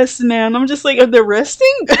finally rest now. And I'm just like, are they resting?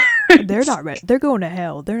 They're not resting. They're going to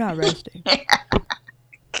hell. They're not resting.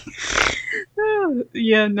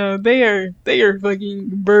 Yeah, no, they are fucking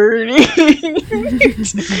burning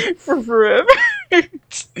for forever.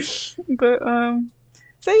 But,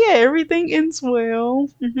 so yeah, everything ends well.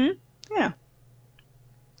 Yeah.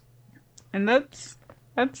 And that's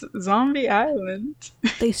Zombie Island.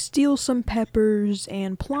 They steal some peppers,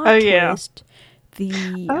 and plot twist,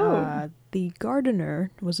 the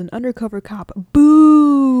gardener was an undercover cop.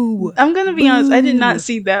 Boo! I'm gonna be honest, I did not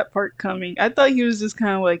see that part coming. I thought he was just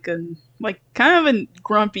kind of like a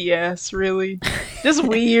grumpy ass, really. Just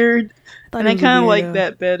weird. And I kind of like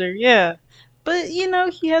that better. Yeah. But, you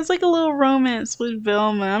know, he has like a little romance with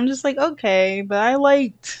Velma. I'm just like, okay, but I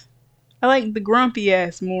liked the grumpy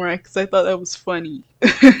ass more because I thought that was funny.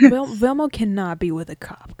 Velma cannot be with a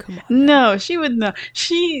cop. Come on. No, she would not.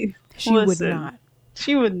 She would not.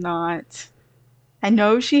 She would not. I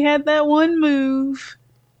know she had that one move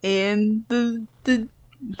in the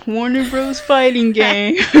Warner Bros. Fighting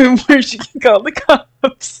game where she can call the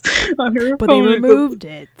cops on her opponent. But they removed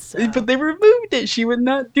it. So. But they removed it. She would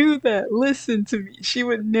not do that. Listen to me. She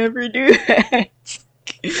would never do that.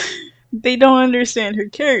 They don't understand her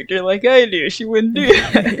character like I do. She wouldn't do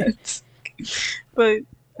that. But,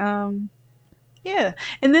 yeah.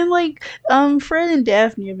 And then, like, Fred and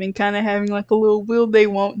Daphne have been kind of having, like, a little will they,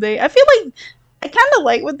 won't they. I feel like I kind of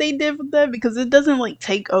like what they did with that because it doesn't, like,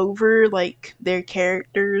 take over, like, their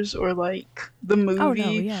characters or, like, the movie. Oh, no,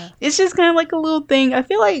 yeah. It's just kind of like a little thing. I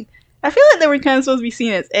feel like they were kind of supposed to be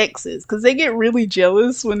seen as exes because they get really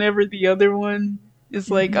jealous whenever the other one is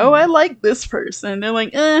like, oh, I like this person. They're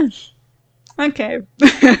like, okay.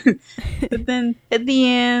 But then at the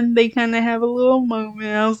end, they kind of have a little moment.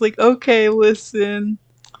 I was like, okay, listen.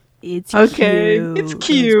 It's okay, cute. it's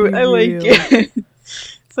cute. I like it.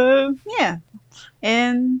 So, yeah.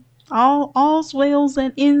 And all's whales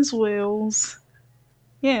and ends whales.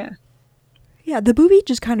 Yeah. Yeah, the movie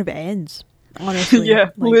just kind of ends, honestly.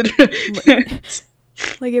 Yeah, literally.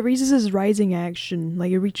 Like, it reaches its rising action.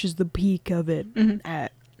 Like, it reaches the peak of it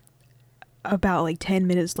at about, like, 10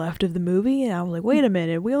 minutes left of the movie. And I was like, wait a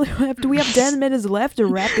minute. Do we have 10 minutes left to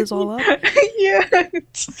wrap this all up? Yeah.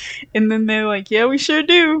 And then they're like, yeah, we sure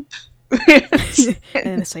do.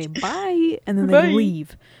 And they say bye, and then they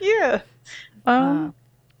leave. Yeah.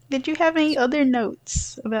 Did you have any other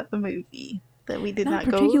notes about the movie that we did not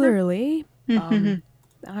go over? Not particularly. I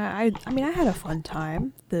mean, I had a fun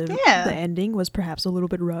time. The ending was perhaps a little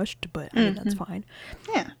bit rushed, but I mean, that's fine.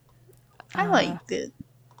 Yeah. I liked it.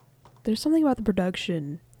 There's something about the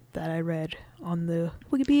production that I read on the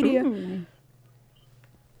Wikipedia.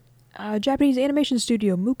 Japanese animation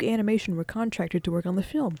studio Mook Animation were contracted to work on the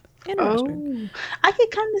film. Interesting. Oh, I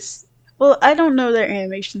could kind of. Well, I don't know their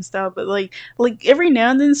animation style, but like every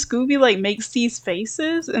now and then Scooby like makes these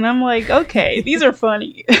faces, and I'm like, okay, these are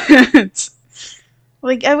funny.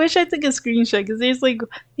 Like, I wish I took a screenshot because there's like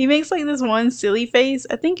he makes like this one silly face.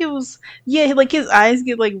 I think it was like his eyes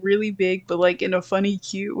get like really big, but like in a funny,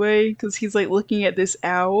 cute way because he's like looking at this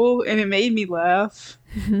owl, and it made me laugh.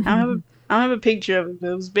 I don't have a picture of it, but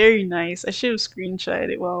it was very nice. I should have screenshot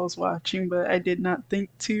it while I was watching, but I did not think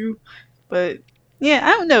to. But yeah, I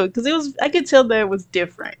don't know because I could tell that it was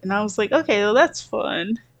different, and I was like, okay, well that's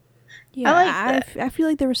fun. Yeah, I like that. I feel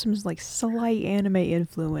like there was some like slight anime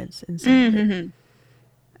influence in some of it. Mm-hmm.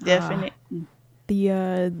 Definitely.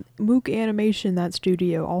 The Mook Animation, that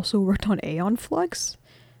studio, also worked on Aeon Flux.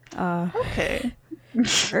 Okay.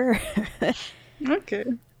 Sure. Okay.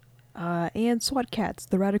 And SWAT Cats,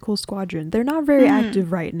 the Radical Squadron. They're not very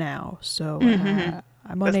active right now, so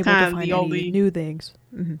I'm That's unable to kind of find the any only- new things.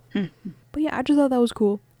 But yeah, I just thought that was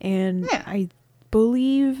cool. And Yeah. I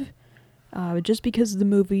believe just because the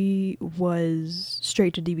movie was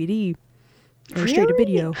straight to DVD, or straight to Really?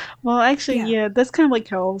 video. Well, actually, Yeah. yeah, that's kind of like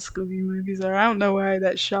how all Scooby movies are. I don't know why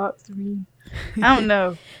that shocked me. I don't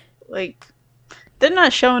know. Like, they're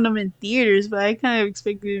not showing them in theaters, but I kind of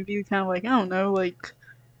expected it to be kind of like, I don't know, like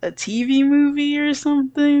a TV movie or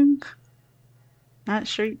something. Not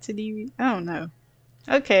straight to DVD. I don't know.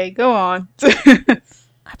 Okay, go on.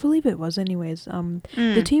 I believe it was, anyways.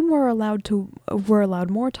 The team were allowed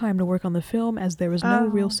more time to work on the film as there was no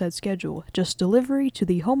real set schedule, just delivery to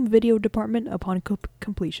the home video department upon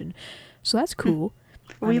completion. So that's cool.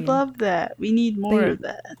 I We mean, love that. We need more of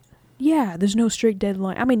that. Yeah, there's no strict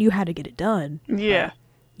deadline. I mean, you had to get it done. Yeah.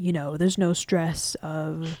 You know, there's no stress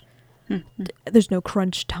of. There's no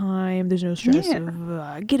crunch time. There's no stress Yeah.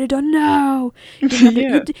 of get it done now. You didn't,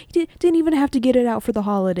 have to- Yeah. you didn't even have to get it out for the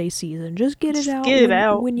holiday season. Just get it Just out, get it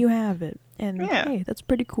out. when you have it. And Yeah. hey, that's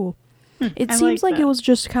pretty cool. It I seems like that. it was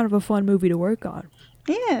just kind of a fun movie to work on.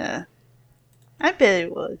 Yeah. I bet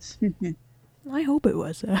it was. I hope it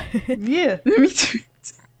was. Yeah, me too.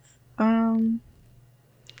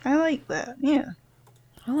 I like that. Yeah.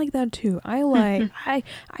 I like that too. I like I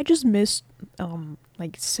just miss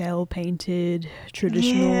like cell painted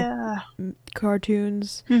traditional Yeah.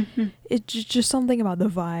 cartoons. It's just something about the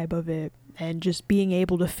vibe of it and just being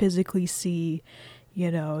able to physically see, you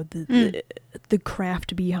know, the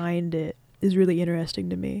craft behind it is really interesting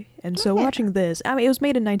to me. And so watching this, I mean, it was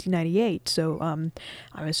made in 1998, so I'm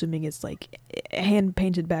assuming it's like hand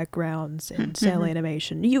painted backgrounds and cell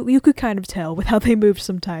animation. You could kind of tell with how they moved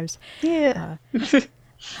sometimes. Yeah.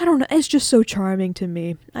 I don't know. It's just so charming to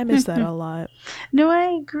me. I miss that a lot. No, I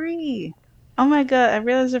agree. Oh my god, I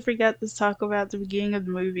realized I forgot to talk about the beginning of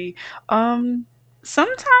the movie.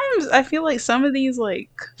 Sometimes I feel like some of these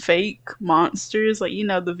like fake monsters, like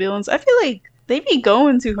the villains, I feel like they be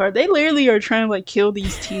going too hard. They literally are trying to like kill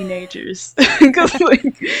these teenagers. Because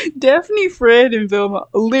like Daphne, Fred, and Velma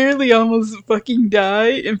literally almost fucking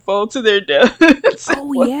die and fall to their deaths. Oh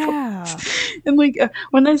What the yeah. And like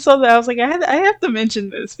when I saw that, I was like, I have to mention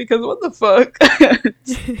this because what the fuck?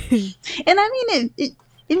 And I mean,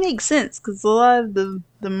 it makes sense because a lot of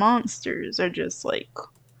the monsters are just like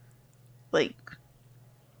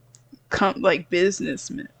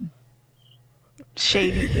businessmen,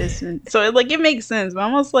 shady business. So it makes sense. But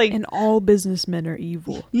I'm almost like, And all businessmen are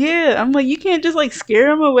evil. yeah, I'm like, you can't just like scare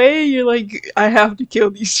them away. You're like, I have to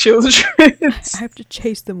kill these children. I have to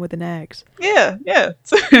chase them with an axe. Yeah.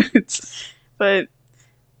 But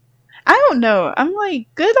I don't know. I'm like,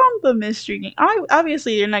 good on the mystery game.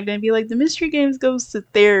 Obviously, they're not going to be like, the mystery games goes to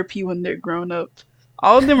therapy when they're grown up.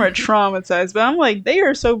 All of them are traumatized. But I'm like, they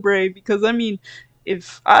are so brave because, I mean,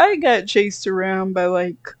 if I got chased around by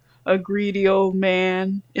like a greedy old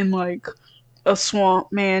man in like a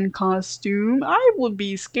swamp man costume, I would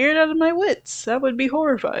be scared out of my wits. I would be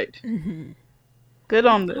horrified. Good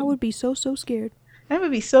on them. I would be so scared. I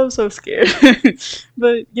would be so scared.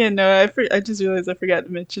 But yeah, no, I just realized I forgot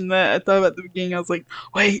to mention that. I thought about the beginning. I was like,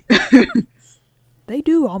 wait. They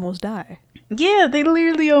do almost die. Yeah, they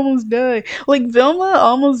literally almost die. Like Velma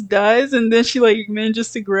almost dies, and then she like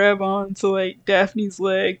manages to grab on to like Daphne's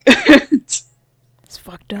leg. It's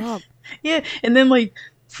fucked up. Yeah, and then like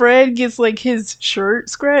Fred gets like his shirt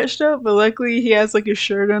scratched up, but luckily he has like a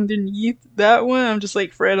shirt underneath that one. I'm just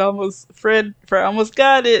like, Fred almost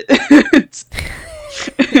got it.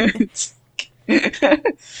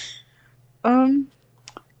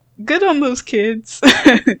 Good on those kids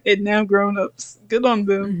and now grown ups. Good on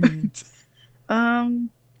them.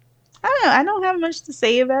 I don't know. I don't have much to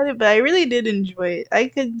say about it, but I really did enjoy it. I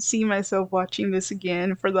could see myself watching this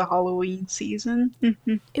again for the Halloween season.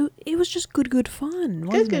 It was just good fun,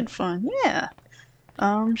 wasn't Good it? fun. Yeah.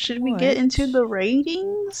 Should we What? get into the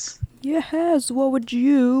ratings? Yes, what would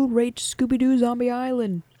you rate Scooby-Doo Zombie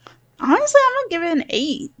Island? Honestly, I'm gonna give it an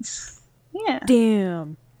 8. Yeah.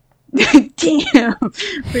 Damn. Damn.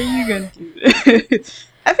 What are you gonna do?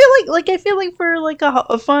 I feel like for like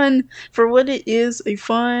a fun, for what it is, a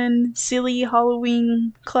fun, silly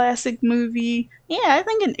Halloween classic movie. Yeah, I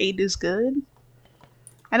think an 8 is good.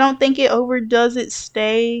 I don't think it overdoes its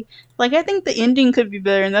stay. Like, I think the ending could be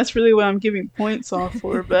better, and that's really what I'm giving points off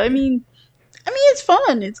for. But I mean, it's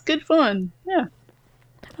fun. It's good fun. Yeah.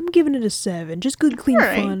 I'm giving it a 7. Just good, clean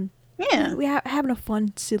Alright. fun. Yeah. We having a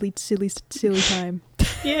fun, silly time.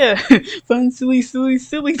 Yeah. Fun, silly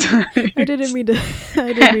time. I didn't mean to.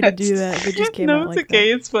 I didn't mean to do that. It just came No, out it's like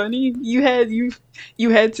okay. It's funny. You had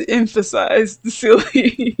to emphasize the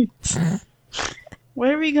silly. What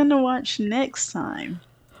are we gonna watch next time?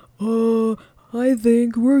 that. I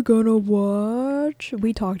think we're gonna watch.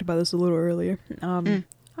 We talked about this a little earlier.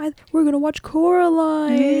 We're gonna watch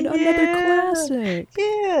Coraline, another Yeah. classic.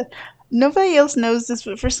 Yeah. Nobody else knows this,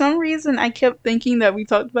 but for some reason I kept thinking that we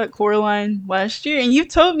talked about Coraline last year, and you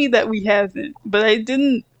told me that we haven't, but I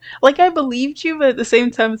didn't. Like, I believed you, but at the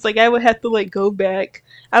same time, it's like I would have to like go back.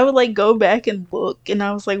 I would like go back and look, and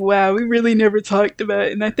I was like, wow, we really never talked about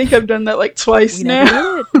it, and I think I've done that like twice We now.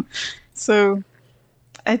 never did. So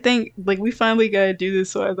I think like we finally gotta do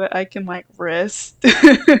this so that I can like rest.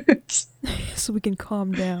 So we can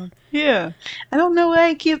calm down. Yeah. I don't know why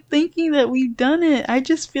I keep thinking that we've done it. I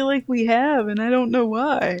just feel like we have, and I don't know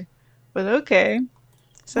why. But okay.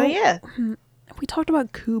 So Well, yeah, We talked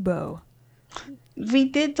about Kubo. we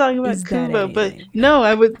did talk about Is that Kubo, but anything?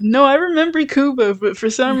 I remember Kubo, but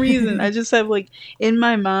for some reason I just have like in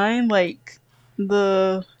my mind like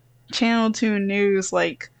the Channel 2 News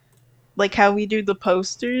like how we do the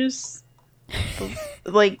posters.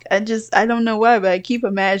 Like I don't know why, but I keep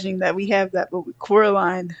imagining that we have that but with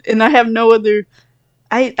Coraline, and I have no other.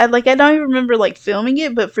 I don't even remember like filming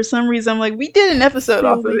it, but for some reason I'm like, we did an episode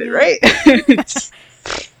off of Filming it, right?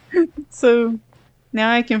 So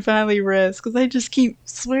now I can finally rest because I just keep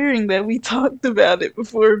swearing that we talked about it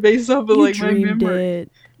before based off of You like my dreamed memory.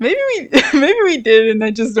 it. Maybe we did, and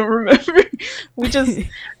I just don't remember. We just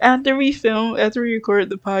after we recorded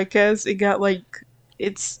the podcast, it got like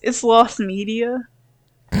it's lost media.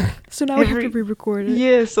 So now we have to re-record it.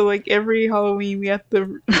 Yeah, so like every Halloween we have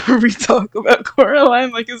to re-talk about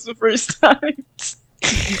Coraline like it's the first time.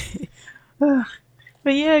 But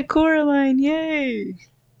yeah, Coraline, yay!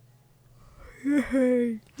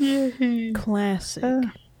 Yay! Classic. All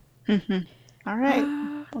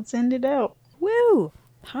right, let's end it out. Woo!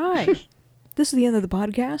 Hi. This is the end of the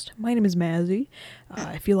podcast. My name is Mazzy.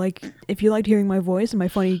 If you liked hearing my voice and my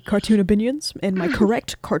funny cartoon opinions and my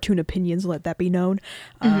correct cartoon opinions, let that be known.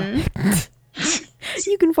 You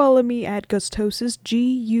can follow me at Gustosis,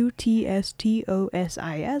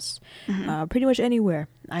 Gutstosis. Pretty much anywhere.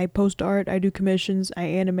 I post art. I do commissions. I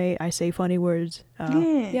animate. I say funny words.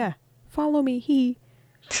 Yeah. Follow me.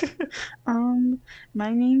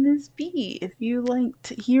 My name is B. If you liked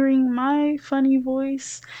hearing my funny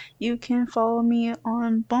voice, you can follow me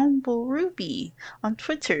on Bumble Ruby on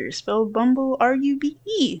Twitter, spelled Bumble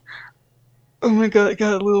RUBE. Oh my god, I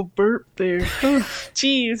got a little burp there.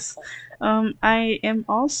 Jeez. I am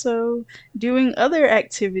also doing other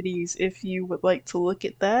activities if you would like to look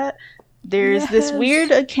at that. There's this Yes.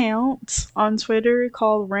 weird account on Twitter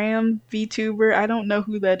called Ram VTuber. I don't know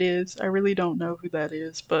who that is. I really don't know who that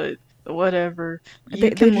is, but whatever.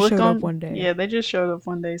 They just showed up one day. Yeah, they just showed up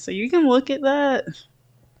one day. So you can look at that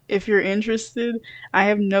if you're interested. I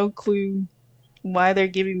have no clue why they're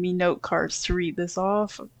giving me note cards to read this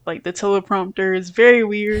off. Like the teleprompter is very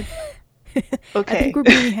weird. Okay. I think we're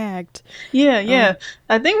being hacked. Yeah.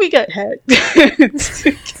 I think we got hacked.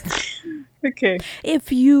 Okay.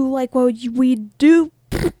 If you like what we do,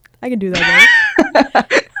 I can do that, right?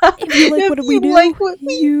 If you like what we do,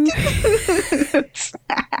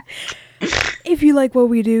 if you like what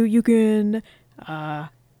we do, you can.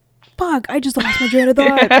 Fuck! I just lost my train of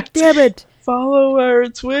thought. Damn it! Follow our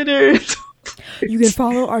Twitter. You can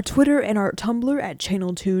follow our Twitter and our Tumblr at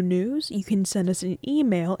Channel 2 News. You can send us an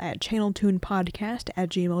email at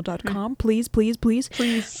channeltunepodcast@gmail.com. Please. Please.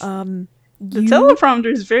 The The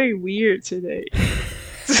teleprompter is very weird today.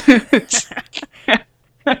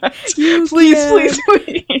 You Please.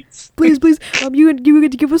 Please. You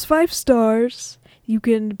could give us 5 stars. You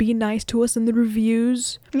can be nice to us in the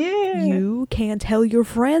reviews. Yeah. You can tell your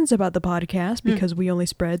friends about the podcast because we only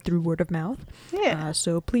spread through word of mouth. Yeah.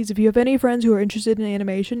 So please, if you have any friends who are interested in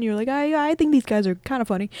animation, you're like, I think these guys are kind of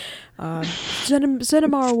funny. Send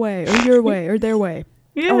them our way, or your way, or their way.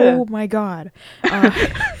 Yeah. Oh my god. We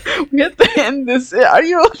have to end this. Are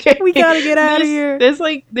you okay? We gotta get out of here. There's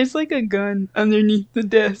like a gun underneath the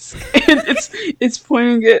desk, and it's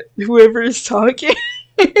pointing at whoever is talking.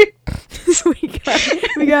 we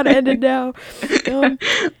gotta end it now.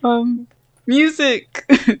 Music.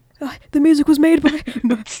 The music was made by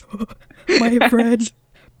my friend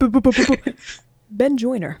Ben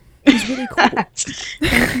Joyner. He's really cool.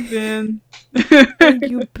 Thank you, Ben. Thank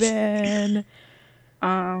you, Ben.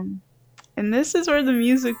 And this is where the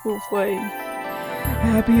music will play.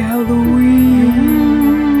 Happy Halloween.